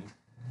for me.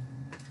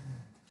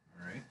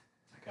 All right,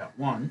 I got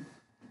one.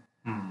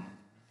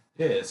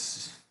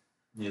 This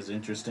is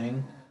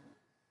interesting.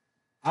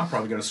 I'm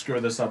probably gonna screw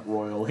this up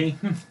royally.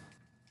 Here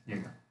you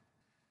go.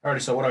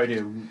 Alrighty, so what do I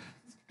do?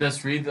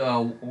 Just read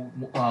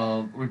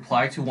the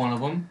reply to one of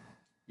them.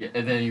 Yeah,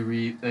 and then you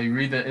read the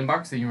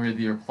inbox, then you read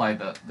the reply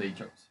that they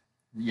chose.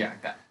 Yeah,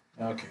 got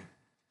it. Okay.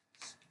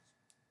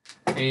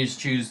 And you just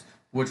choose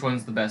which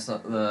one's the best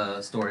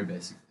the story,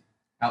 basically.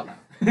 Out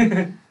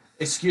loud.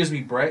 Excuse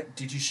me, Brett.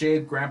 Did you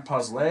shave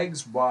Grandpa's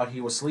legs while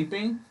he was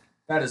sleeping?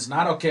 That is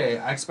not okay.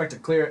 I expect a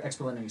clear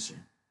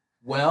explanation.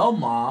 Well,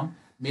 Mom,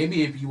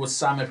 maybe if you would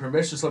sign my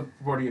permission slip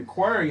for the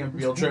aquarium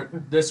field trip,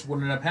 this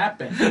wouldn't have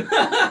happened.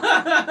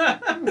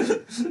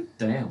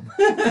 Damn.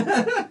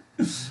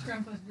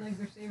 Grandpa's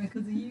legs are shaving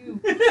because of you.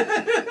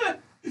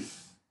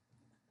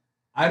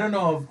 I don't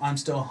know if I'm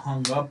still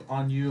hung up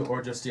on you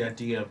or just the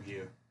idea of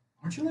you.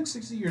 Aren't you like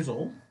 60 years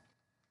old?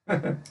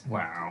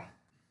 Wow.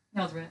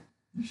 That was right.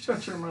 You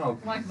shut your mouth.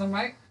 Why? Because I'm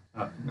right.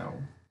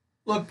 No.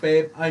 Look,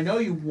 babe, I know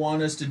you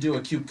want us to do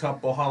a cute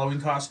couple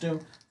Halloween costume,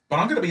 but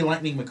I'm going to be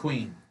Lightning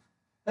McQueen.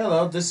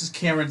 Hello, this is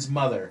Karen's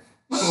mother.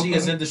 She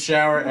is in the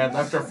shower and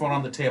left her phone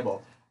on the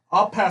table.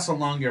 I'll pass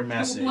along your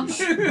message.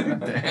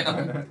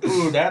 Damn.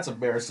 Ooh, that's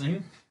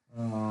embarrassing.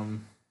 I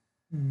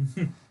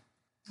think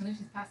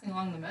she's passing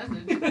along the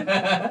message.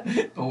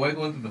 But why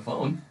going through the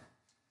phone?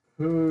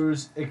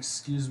 Who's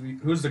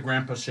the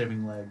grandpa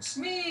shaving legs?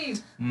 Me!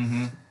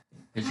 Mm-hmm.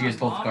 Did she gets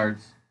both Mom.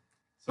 cards?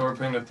 So we're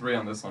playing a 3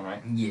 on this one,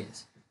 right?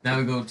 Yes. Now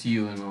we go to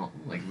you and all,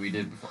 like we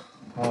did before.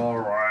 All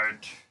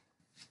right.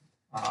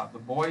 The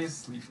boy is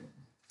sleeping.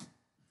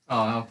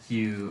 Oh, how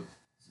cute.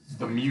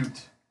 The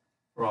mute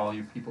for all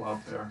you people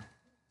out there.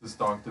 This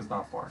dog does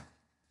not bark.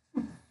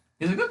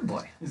 He's a good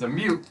boy. He's a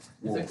mute.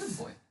 He's a good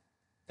boy.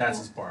 That's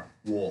his part.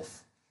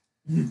 Wolf.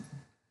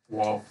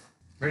 Wolf.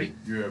 Ready?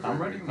 Yeah, I'm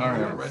ready. All right.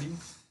 You're ready.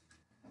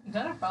 Is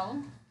that a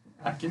problem?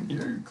 I can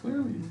hear you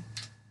clearly.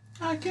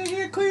 I can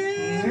hear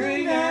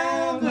clearly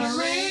now the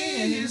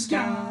rain is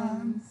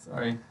gone.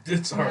 Sorry.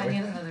 It's I alright.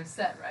 need another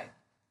set, right?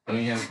 I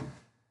mean, yeah.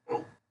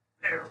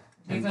 There.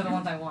 These are the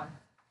ones I won.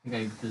 I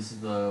think this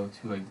is the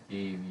 2 I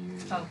gave you.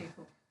 Okay,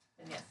 cool.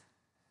 Then yes.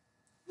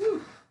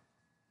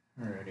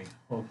 Alrighty.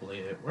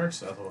 Hopefully it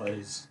works,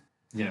 otherwise.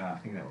 Yeah, I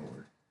think that will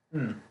work.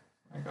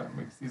 I gotta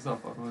mix these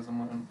up, otherwise I'm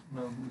gonna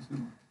know who's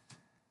who.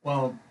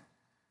 Well,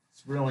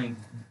 it's really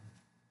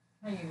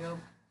There you go.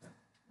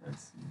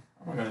 Let's see.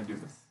 How am I gonna do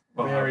this?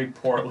 Well, very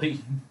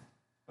poorly.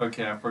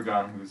 okay, I've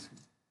forgotten who's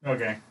who.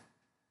 Okay.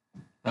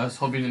 I was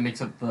hoping to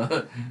mix up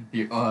the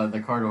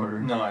card order.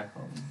 No, I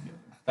found them together.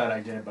 That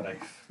I did, but I.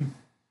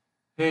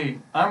 Hey,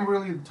 I'm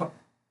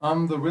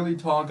I'm the really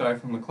tall guy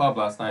from the club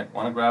last night.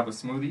 Want to grab a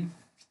smoothie?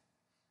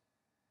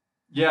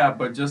 Yeah,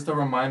 but just a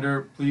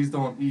reminder, please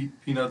don't eat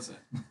peanuts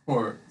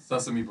or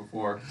sesame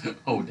before.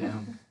 Oh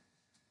damn.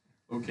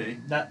 Okay.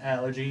 Nut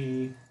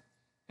allergy.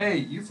 Hey,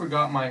 you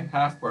forgot my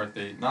half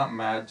birthday. Not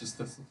mad, just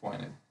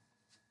disappointed.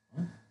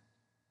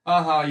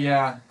 Haha,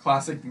 yeah,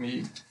 classic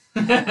me.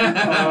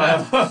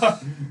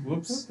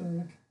 Whoops.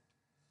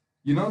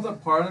 You know the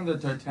part in the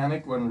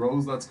Titanic when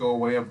Rose lets go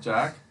away of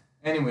Jack?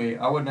 Anyway,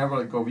 I would never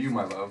let go of you,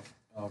 my love.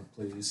 Oh,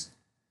 please.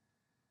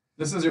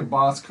 This is your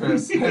boss,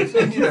 Chris. I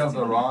think you have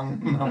the wrong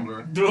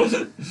number. That's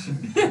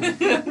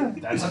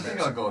I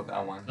think I'll go with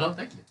that one. Oh,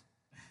 thank you.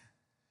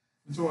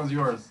 Which one was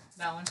yours?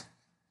 That one.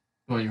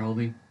 The one you're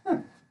holding.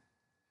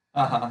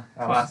 Haha,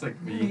 classic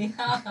me.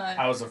 Yeah.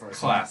 I was the first.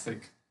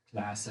 Classic.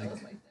 Classic. That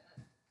was like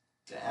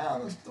that.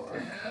 Damn, that's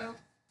dark.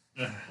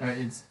 Alright,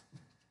 it's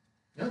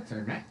your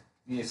turn, right?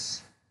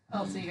 Yes.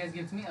 Oh, so you guys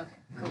give it to me? Okay.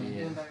 Cool. Yeah.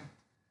 Doing better.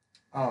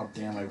 Oh,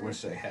 damn, I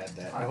wish I had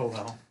that. Oh,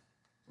 well.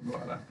 We'll go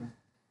ahead after.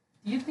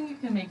 Do you think you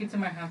can make it to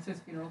my hamster's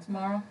funeral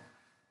tomorrow?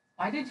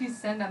 Why did you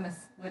send that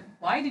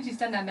Why did you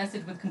send that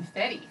message with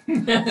confetti?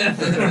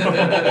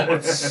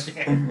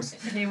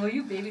 Hey, will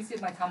you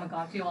babysit my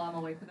Tamagotchi while I'm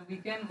away for the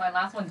weekend? My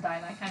last one died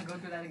and I can't go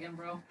through that again,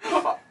 bro.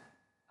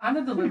 I'm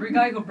the delivery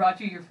guy who brought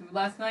you your food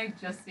last night,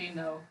 just so you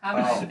know. Have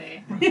a nice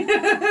day.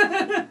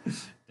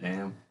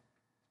 Damn.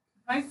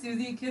 Hi,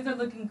 Susie. Kids are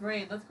looking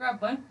great. Let's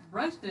grab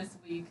brunch this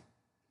week.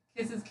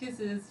 Kisses,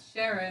 kisses.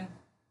 Sharon.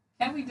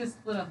 Can't we just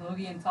split a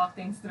hoagie and talk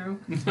things through?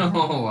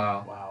 Oh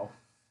wow. Wow.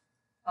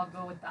 I'll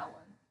go with that one.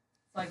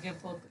 So I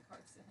give both the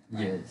cards to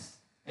him. Right? Yes.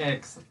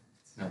 Excellent.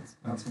 That's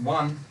That's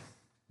one.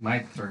 my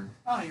turn.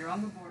 Oh, you're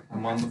on the board.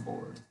 I'm on the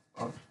board.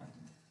 Okay.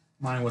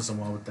 Mine was the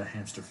one with the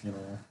hamster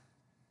funeral.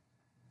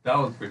 That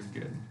was pretty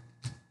good.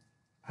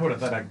 I would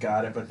have thought I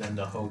got it, but then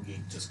the hoagie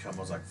just come. I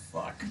was like,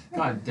 fuck.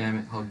 God damn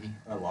it, Hoagie.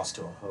 I lost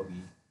to a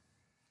hoagie.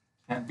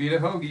 Can't beat a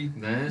hoagie.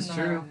 That is No,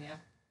 true. Yeah.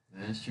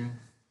 That is true.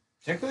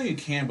 Technically, you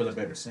can with a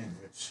better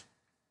sandwich.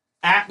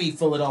 At me,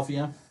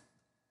 Philadelphia.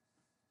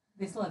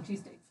 They still have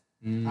cheesesteaks.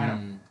 I know.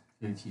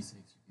 Philly cheesesteaks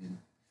are good.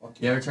 Fuck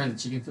You ever tried the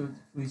chicken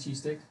Philly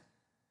cheesesteak?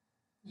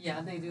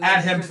 Yeah, they do.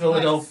 At him, There's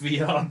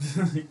Philadelphia.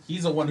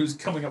 He's the one who's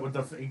coming up with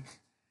the fake.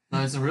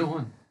 No, it's a real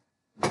one.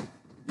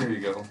 Here you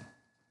go.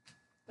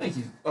 Thank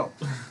you. Oh,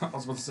 I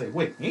was about to say,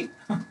 wait, me?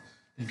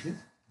 Thank you.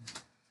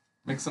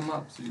 Mix them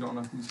up so you don't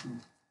know who's who.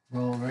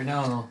 Well, right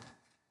now,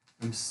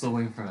 I'm still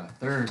waiting for a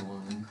third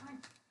one.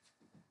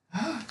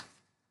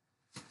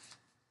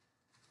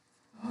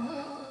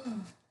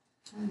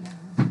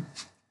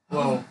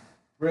 Well,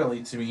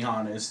 really, to be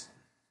honest,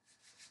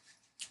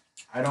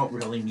 I don't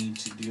really need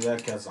to do that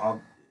because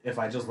if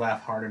I just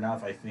laugh hard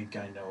enough, I think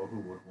I know who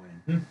would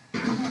win.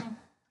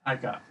 I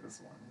got this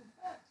one.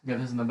 You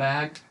got this in the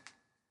bag?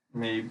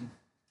 Maybe.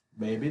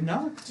 Maybe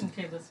not.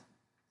 Okay, listen.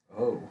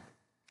 Oh.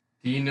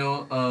 Do you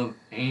know of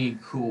any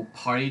cool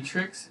party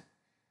tricks?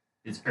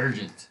 It's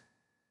urgent.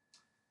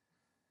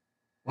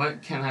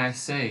 What can I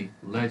say?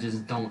 Legends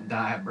don't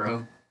die,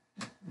 bro.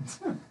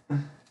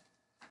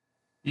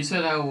 You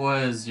said I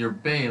was your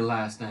bae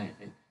last night.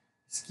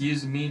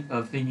 Excuse me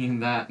of thinking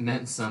that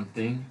meant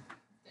something.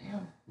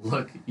 Damn.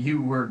 Look,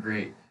 you were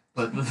great,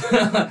 but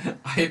the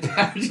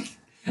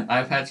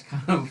eye patch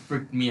kind of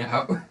freaked me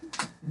out.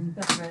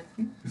 That's right.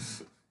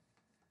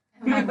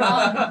 Am I wrong?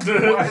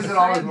 Why is it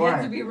always I have yet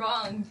to mine? be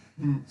wrong.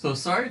 So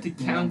sorry to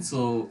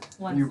cancel,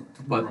 Once. You-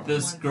 but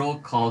this girl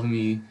called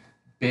me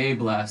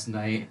babe last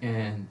night,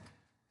 and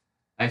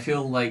I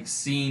feel like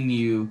seeing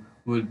you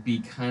would be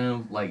kind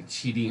of like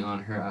cheating on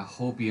her. I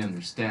hope you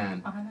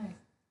understand. Oh, nice.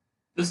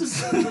 This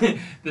is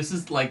this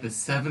is like the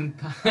 7th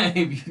time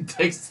you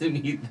texted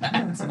me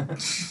that.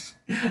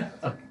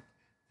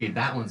 Okay,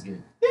 that one's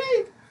good.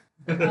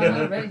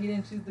 I bet he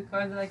didn't choose the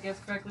card that I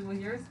guessed correctly with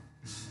yours.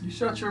 You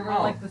shut your For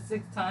mouth. like the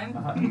 6th time.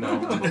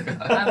 No.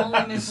 I've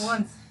only missed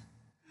once.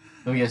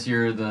 Let me guess,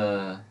 you're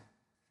the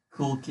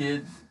cool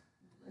kid.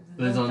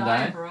 Lives on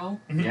die? bro.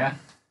 Yeah,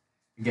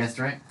 you guessed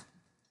right.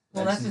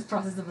 Well, that's just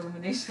process of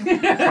elimination.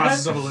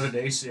 Process of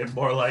elimination,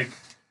 more like,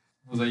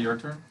 Was that your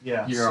turn?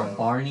 yeah. You're a so-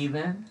 Barney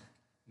then.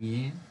 Yeah,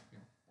 you're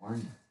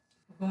Barney.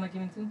 Who am I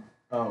giving to?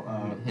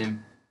 Oh,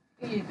 Him.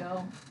 Here you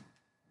go.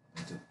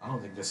 I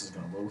don't think this is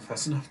gonna load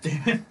fast enough,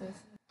 damn it. This.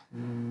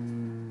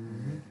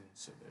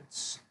 So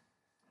that's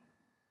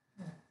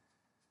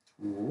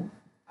Tool.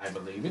 I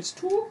believe it's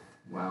Tool.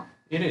 Wow.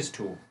 It is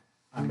Tool.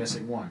 I'm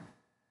missing one.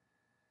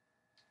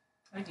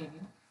 I gave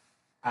you.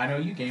 I know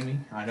you gave me.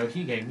 I know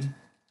he gave me.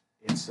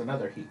 It's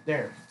another heat.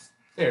 There.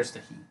 There's the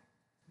heat.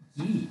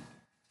 Yee.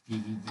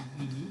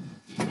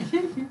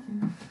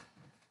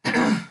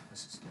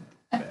 This is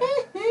gonna be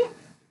bad.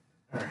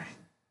 Alright.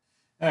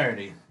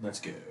 Alrighty, let's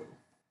go.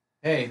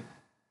 Hey,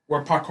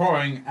 we're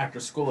parkouring after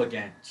school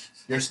again.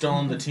 You're still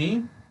on the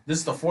team? This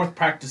is the 4th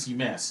practice you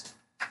missed.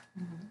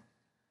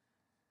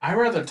 I'd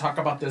rather talk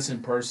about this in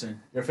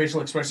person. Your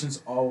facial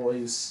expressions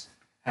always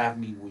have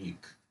me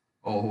weak.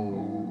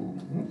 Oh.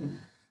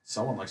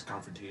 Someone likes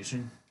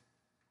confrontation.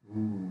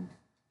 Ooh.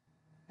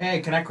 Hey,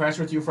 can I crash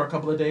with you for a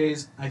couple of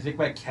days? I think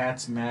my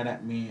cat's mad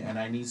at me and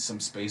I need some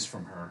space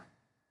from her.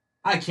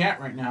 I can't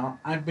right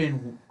now. I've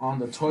been on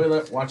the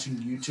toilet watching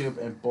YouTube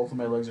and both of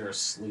my legs are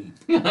asleep.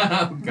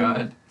 Oh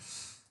God.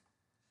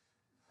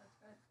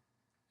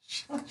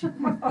 Shut your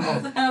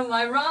mouth. Am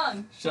I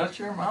wrong? Shut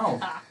your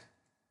mouth.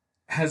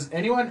 Has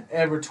anyone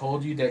ever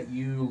told you that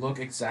you look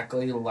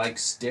exactly like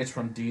Stitch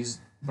from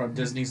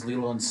Disney's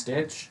Lilo and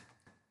Stitch?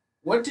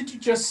 What did you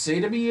just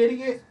say to me,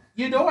 idiot?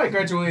 You know I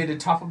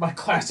graduated top of my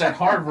class at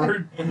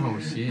Harvard. Oh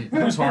shit.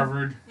 Who's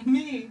Harvard?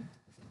 Me.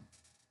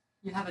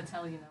 You have a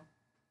tell, you know.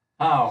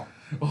 How?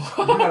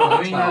 How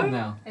many you have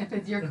now? If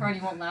it's your card,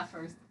 you won't laugh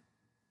first.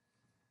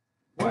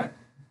 What?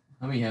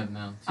 How many you have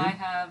now? Two? I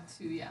have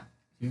 2, yeah.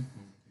 Two?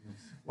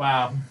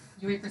 Wow.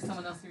 You wait for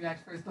someone else to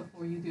react first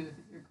before you do if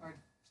it's your card.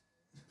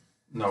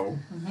 No.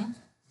 Mm-hmm. No.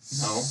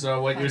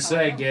 So what you're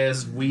saying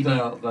is we need.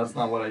 No, that's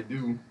not what I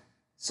do.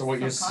 So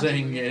what you're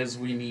saying is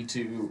we need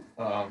to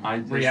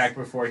react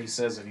before he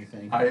says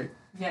anything.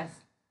 Yes.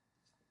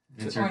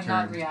 It's Or your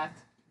not turn. react.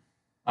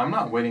 I'm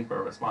not waiting for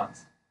a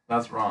response.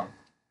 That's wrong.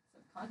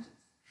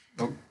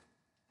 Subconscious.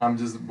 I'm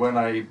just when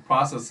I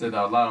process it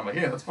out loud, I'm like,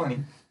 yeah, that's funny.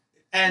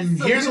 And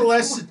So here's a you're-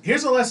 lesson.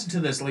 Here's a lesson to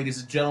this, ladies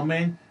and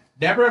gentlemen.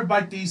 Never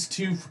invite these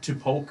two to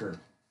poker,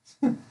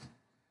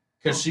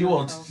 because she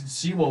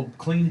will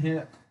clean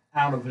him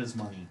out of his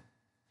money.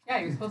 Yeah,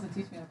 you're supposed to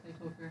teach me how to play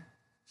poker.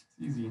 It's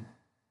easy.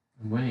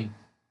 I'm winning.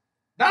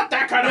 Not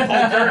that kind of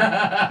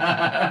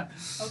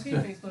poker. Okay,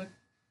 Facebook.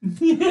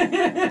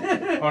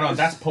 Oh no,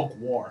 that's poke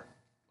war.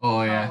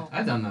 Oh yeah, Oh.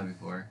 I've done that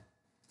before.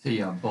 To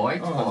your boy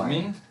Oh, toy.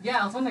 me? Yeah,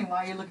 I was wondering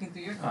why you're looking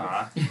through your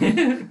cards.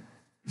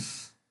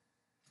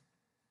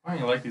 Why do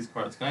you like these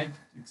cards? Can I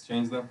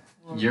exchange them?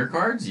 Well, Your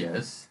cards,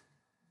 yes.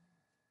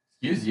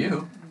 Excuse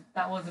you.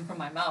 That wasn't from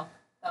my mouth.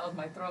 That was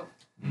my throat.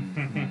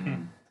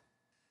 Mhm.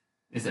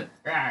 Is it?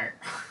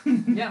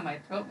 Yeah, my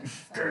throat makes a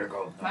sound.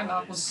 Gurgle My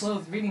mouth was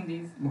closed reading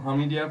these. How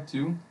many do you have?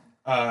 2?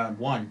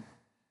 One.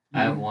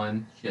 I have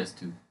one. She has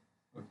two.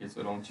 Okay,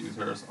 so don't choose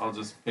hers. I'll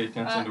just pay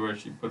attention to where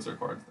she puts her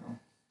cards down.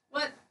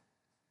 What?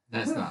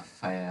 That's not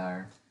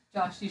fair.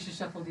 Josh, you should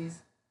shuffle these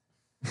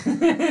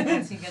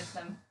once he gets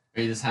them.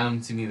 Wait, just hand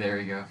them to me. There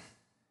we go.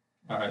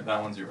 Alright,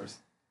 that one's yours.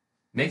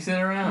 Mix it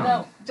around.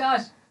 No,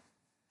 Josh.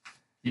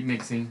 Keep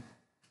mixing.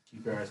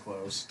 Keep your eyes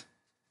closed.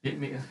 Keep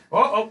me.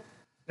 Oh,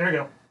 there you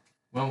go.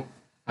 Well,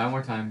 5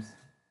 more times.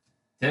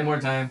 10 more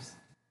times.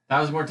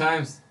 1,000 more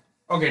times.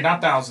 Okay,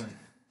 not 1,000.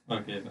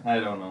 Okay, I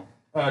don't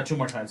know. 2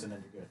 more times and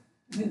then you're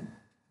good.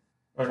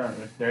 Oh no,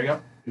 there you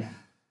go.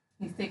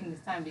 He's taking his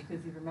time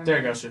because he remembers. There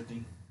you go,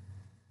 Shifty.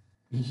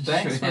 You just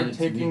Thanks showed for it to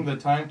taking me. the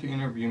time to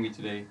interview me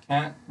today.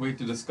 Can't wait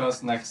to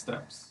discuss next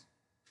steps.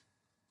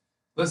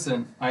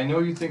 Listen, I know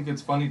you think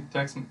it's funny to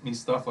text me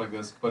stuff like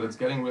this, but it's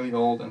getting really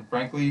old and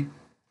frankly,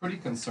 pretty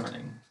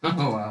concerning.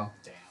 Oh wow.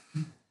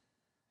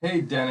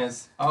 Hey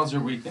Dennis, how's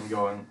your weekend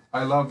going?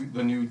 I love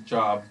the new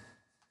job,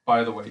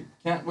 by the way.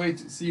 Can't wait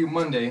to see you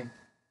Monday.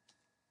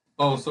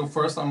 Oh, so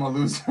first I'm a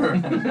loser.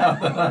 Now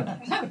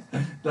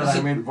that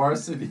I made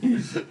varsity,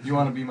 you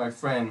want to be my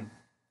friend.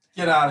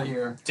 Get out of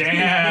here.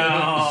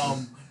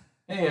 Damn.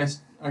 Hey,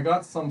 I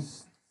got some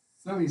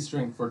silly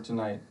string for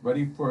tonight.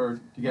 Ready to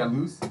get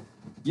loose?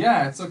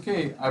 Yeah, it's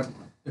okay.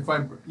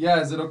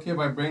 Is it okay if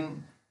I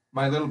bring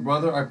my little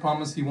brother? I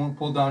promise he won't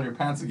pull down your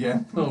pants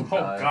again. Oh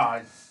God.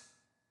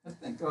 I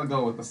think I'll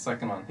go with the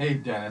second one. Hey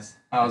Dennis,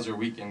 how's your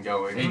weekend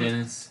going? Hey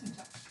Dennis.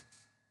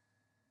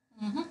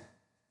 Mm-hmm.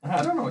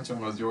 I don't know which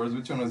one was yours.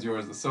 Which one was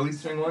yours? The silly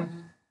string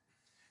one?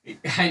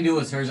 I knew it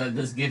was hers. I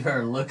just gave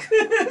her a look.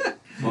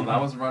 Well,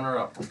 that was runner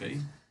up, okay?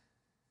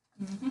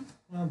 Mm-hmm.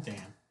 Well, damn.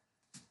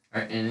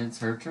 Alright, and it's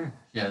her turn.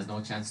 She has no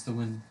chance to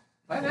win.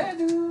 But I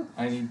do.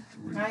 I need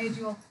three. Hi,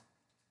 Jewel.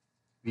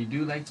 We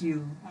do like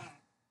you.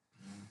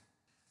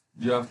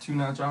 Do you have 2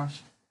 now,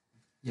 Josh?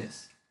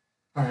 Yes.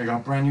 Alright, I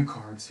got brand new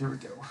cards. Here we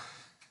go.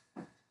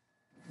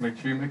 Make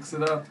sure you mix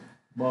it up.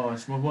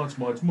 Much. Why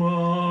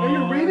are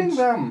you reading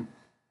them?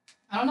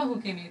 I don't know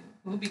who came in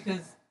who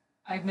because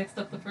I mixed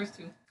up the first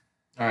 2.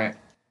 Alright.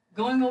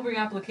 Going over your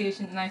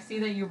application, and I see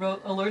that you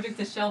wrote allergic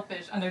to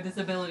shellfish under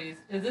disabilities.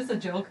 Is this a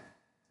joke?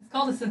 It's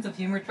called a sense of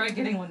humor. Try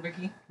getting one,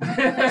 Ricky.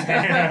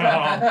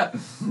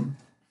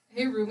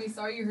 Hey, Rumi,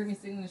 sorry you heard me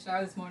sing in the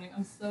shower this morning.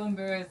 I'm so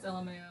embarrassed,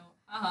 LMAO.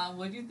 Haha,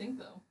 what'd you think,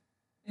 though?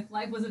 If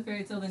life was a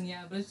fairy tale, then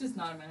yeah, but it's just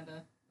not,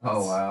 Amanda.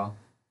 Oh wow.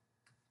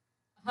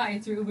 Hi,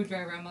 it's your Uber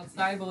driver. I'm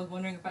outside, but was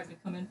wondering if I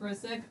could come in for a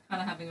sec.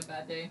 Kind of having a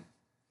bad day.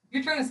 If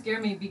you're trying to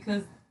scare me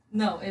because...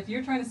 No, if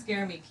you're trying to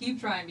scare me, keep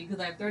trying because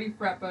I have 30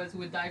 frat bros who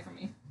would die for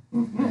me.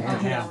 I'll do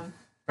that Damn. one.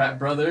 Frat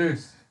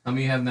brothers. How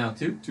many you have now?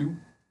 2? 2.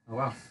 Oh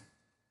wow.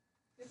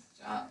 Good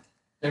job.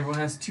 Everyone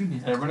has 2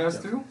 now. Everyone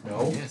has 2?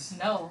 No. Yes.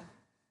 No.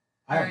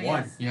 I have Or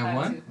one. yes, You I have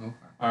one? two. Oh.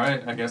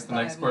 Alright, I guess the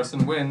next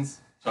person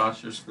wins.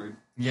 Josh, you're screwed.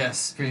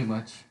 Yes, pretty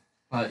much.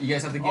 But you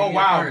guys have to give Oh me your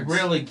wow, cards.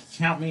 really?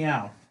 Count me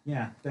out.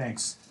 Yeah,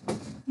 thanks.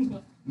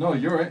 No,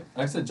 you're right.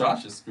 I said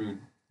Josh is screwed.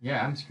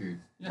 Yeah, I'm screwed.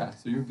 Yeah,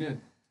 so you're good.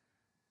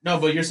 No,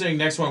 but you're saying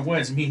next one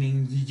wins,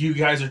 meaning you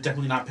guys are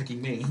definitely not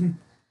picking me.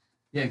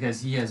 Yeah,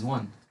 because he has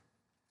 1.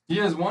 He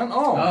has one?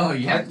 Oh. Oh,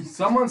 yeah.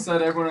 Someone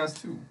said everyone has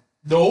two.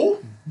 No.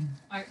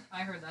 I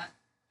heard that.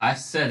 I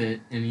said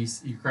it, and he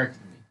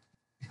corrected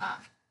me.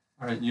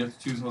 Alright, you have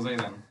to choose Jose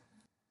then.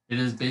 It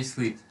is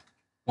basically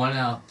 1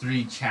 out of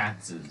 3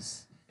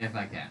 chances, if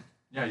I can.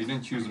 Yeah, you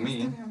didn't choose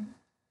me.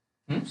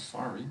 Hmm?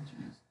 Sorry,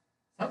 jeez.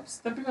 Stop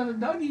stepping on the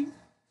doggy.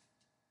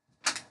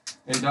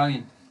 Hey,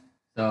 Donnie.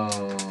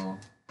 So,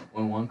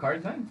 one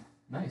card then?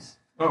 Nice.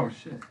 Oh,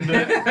 shit.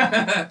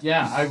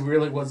 Yeah, I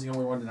really was the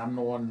only one, and I'm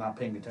the one not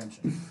paying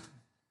attention.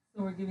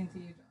 So we're giving to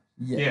you,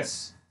 Josh.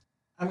 Yes.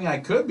 I mean, I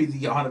could be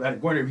the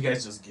automatic winner if you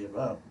guys just give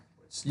up.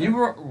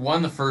 You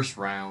won the first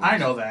round. I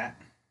know that.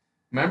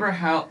 Remember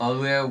how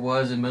ugly I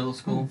was in middle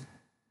school?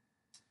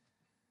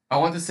 I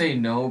want to say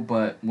no,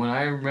 but when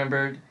I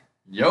remembered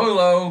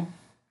YOLO,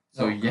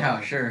 so Oh, yeah,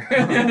 God. sure.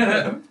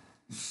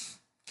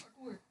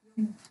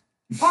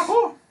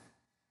 Parkour.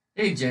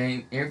 Hey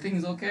Jane,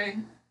 everything's okay?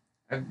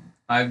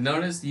 I've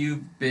noticed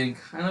you've been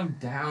kind of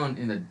down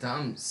in the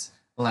dumps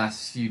the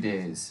last few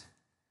days.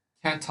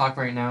 Can't talk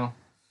right now.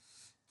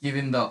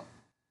 Given the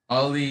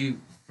Ollie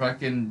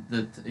fucking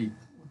the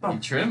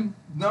trim.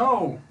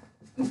 No.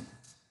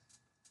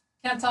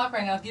 Can't talk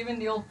right now. Giving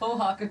the old faux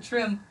hawk a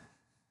trim.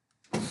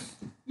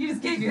 You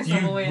just gave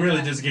yourself You away. in really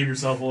that. just gave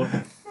yourself away.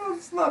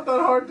 It's not that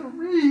hard to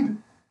read.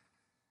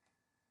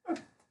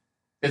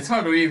 It's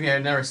hard to read if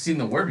I've never seen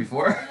the word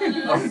before. A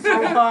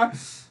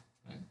frohawk.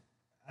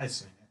 I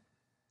sing it.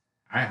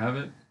 I have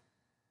it.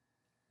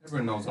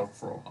 Everyone knows what a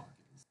frohawk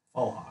is.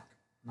 Faux hawk,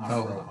 not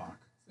Faux faux hawk. hawk.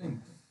 Same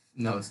thing.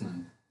 No, it's not.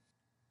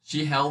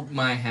 She held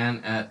my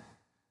hand at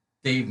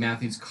Dave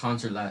Matthews'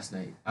 concert last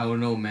night. I don't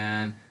know,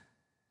 man.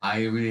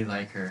 I really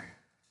like her.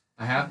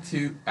 I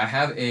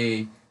have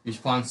a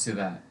response to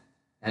that,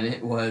 and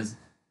it was,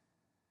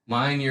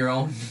 "Mind your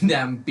own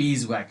damn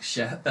beeswax,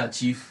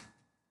 chief."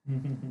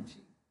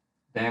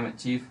 Damn it,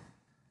 chief.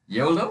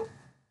 YOLO,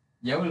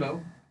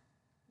 YOLO,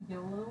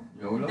 YOLO.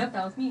 YOLO. Yep,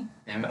 that was me.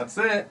 Damn it. That's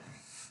it.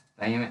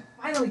 Damn it.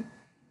 Finally.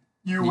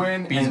 You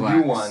win Beeswax.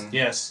 and you won.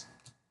 Yes.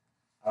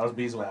 I was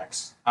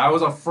beeswax. I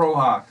was a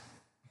frohawk.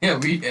 Yeah,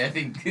 I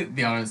think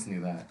the honest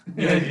knew that.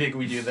 Yeah, I think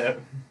we do that.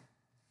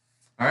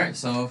 All right,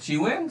 so she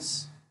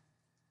wins.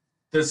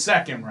 The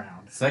second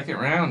round. Second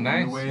round,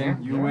 nice. You win. Yeah.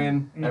 You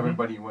win. Mhm.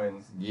 Everybody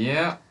wins.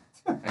 Yeah.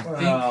 I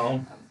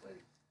Well,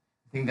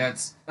 think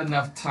that's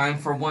enough time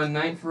for one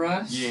night for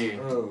us. Yeah.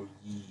 oh,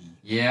 yeah.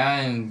 Yeah,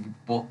 and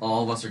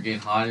all of us are getting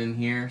hot in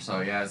here,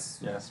 so yeah.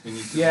 Yes, we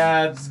need to.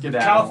 Yeah, Skedaddle.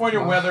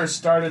 California weather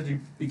started to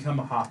become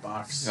a hot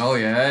box. Oh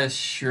yeah,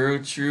 it's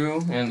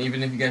true. And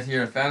even if you guys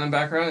hear a fan in the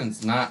background,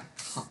 it's not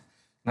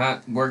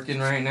working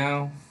right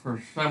now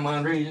for some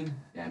odd reason.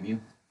 Damn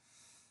you.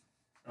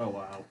 Oh,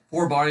 wow.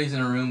 4 bodies in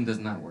a room does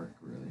not work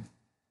really.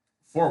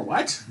 For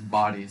what?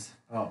 Bodies.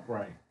 Oh,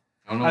 right.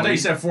 I don't know. I what thought you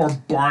said 4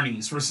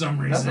 Barneys for some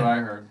That's reason. what I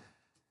heard.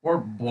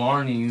 4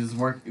 Barneys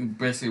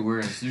basically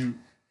wearing a suit.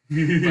 But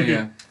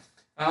yeah.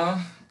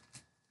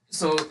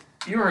 So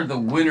you are the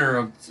winner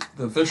of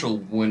the official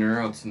winner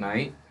of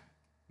tonight,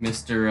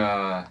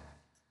 Mr.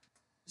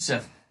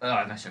 Chef.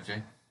 Not Chef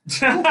J.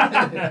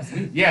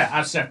 Yeah,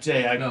 I'm Chef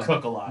J. I No.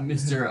 cook a lot.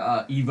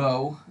 Mr.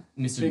 Evo,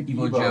 Mr. Big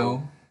Evo Evo.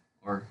 Joe,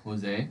 or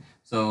Jose.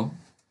 So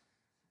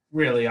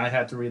Really, I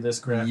had to read this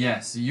crap.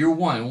 yes, you're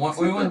one.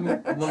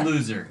 The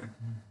loser.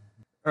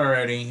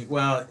 Alrighty.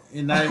 Well,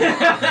 in that,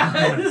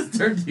 It's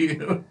turned to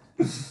you.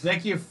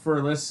 thank you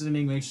for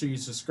listening. Make sure you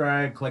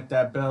subscribe, click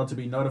that bell to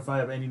be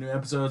notified of any new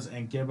episodes,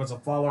 and give us a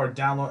follow or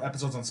download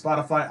episodes on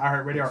Spotify,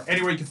 iHeartRadio, or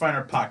anywhere you can find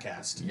our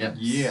podcast. Yep.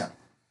 Yeah.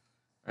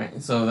 All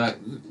right. So that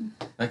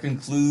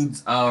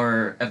concludes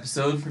our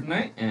episode for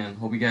tonight, and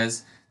hope you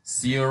guys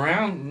see you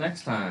around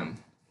next time.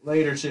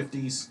 Later,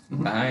 shifties.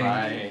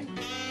 Bye.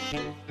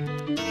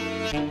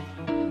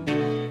 Bye.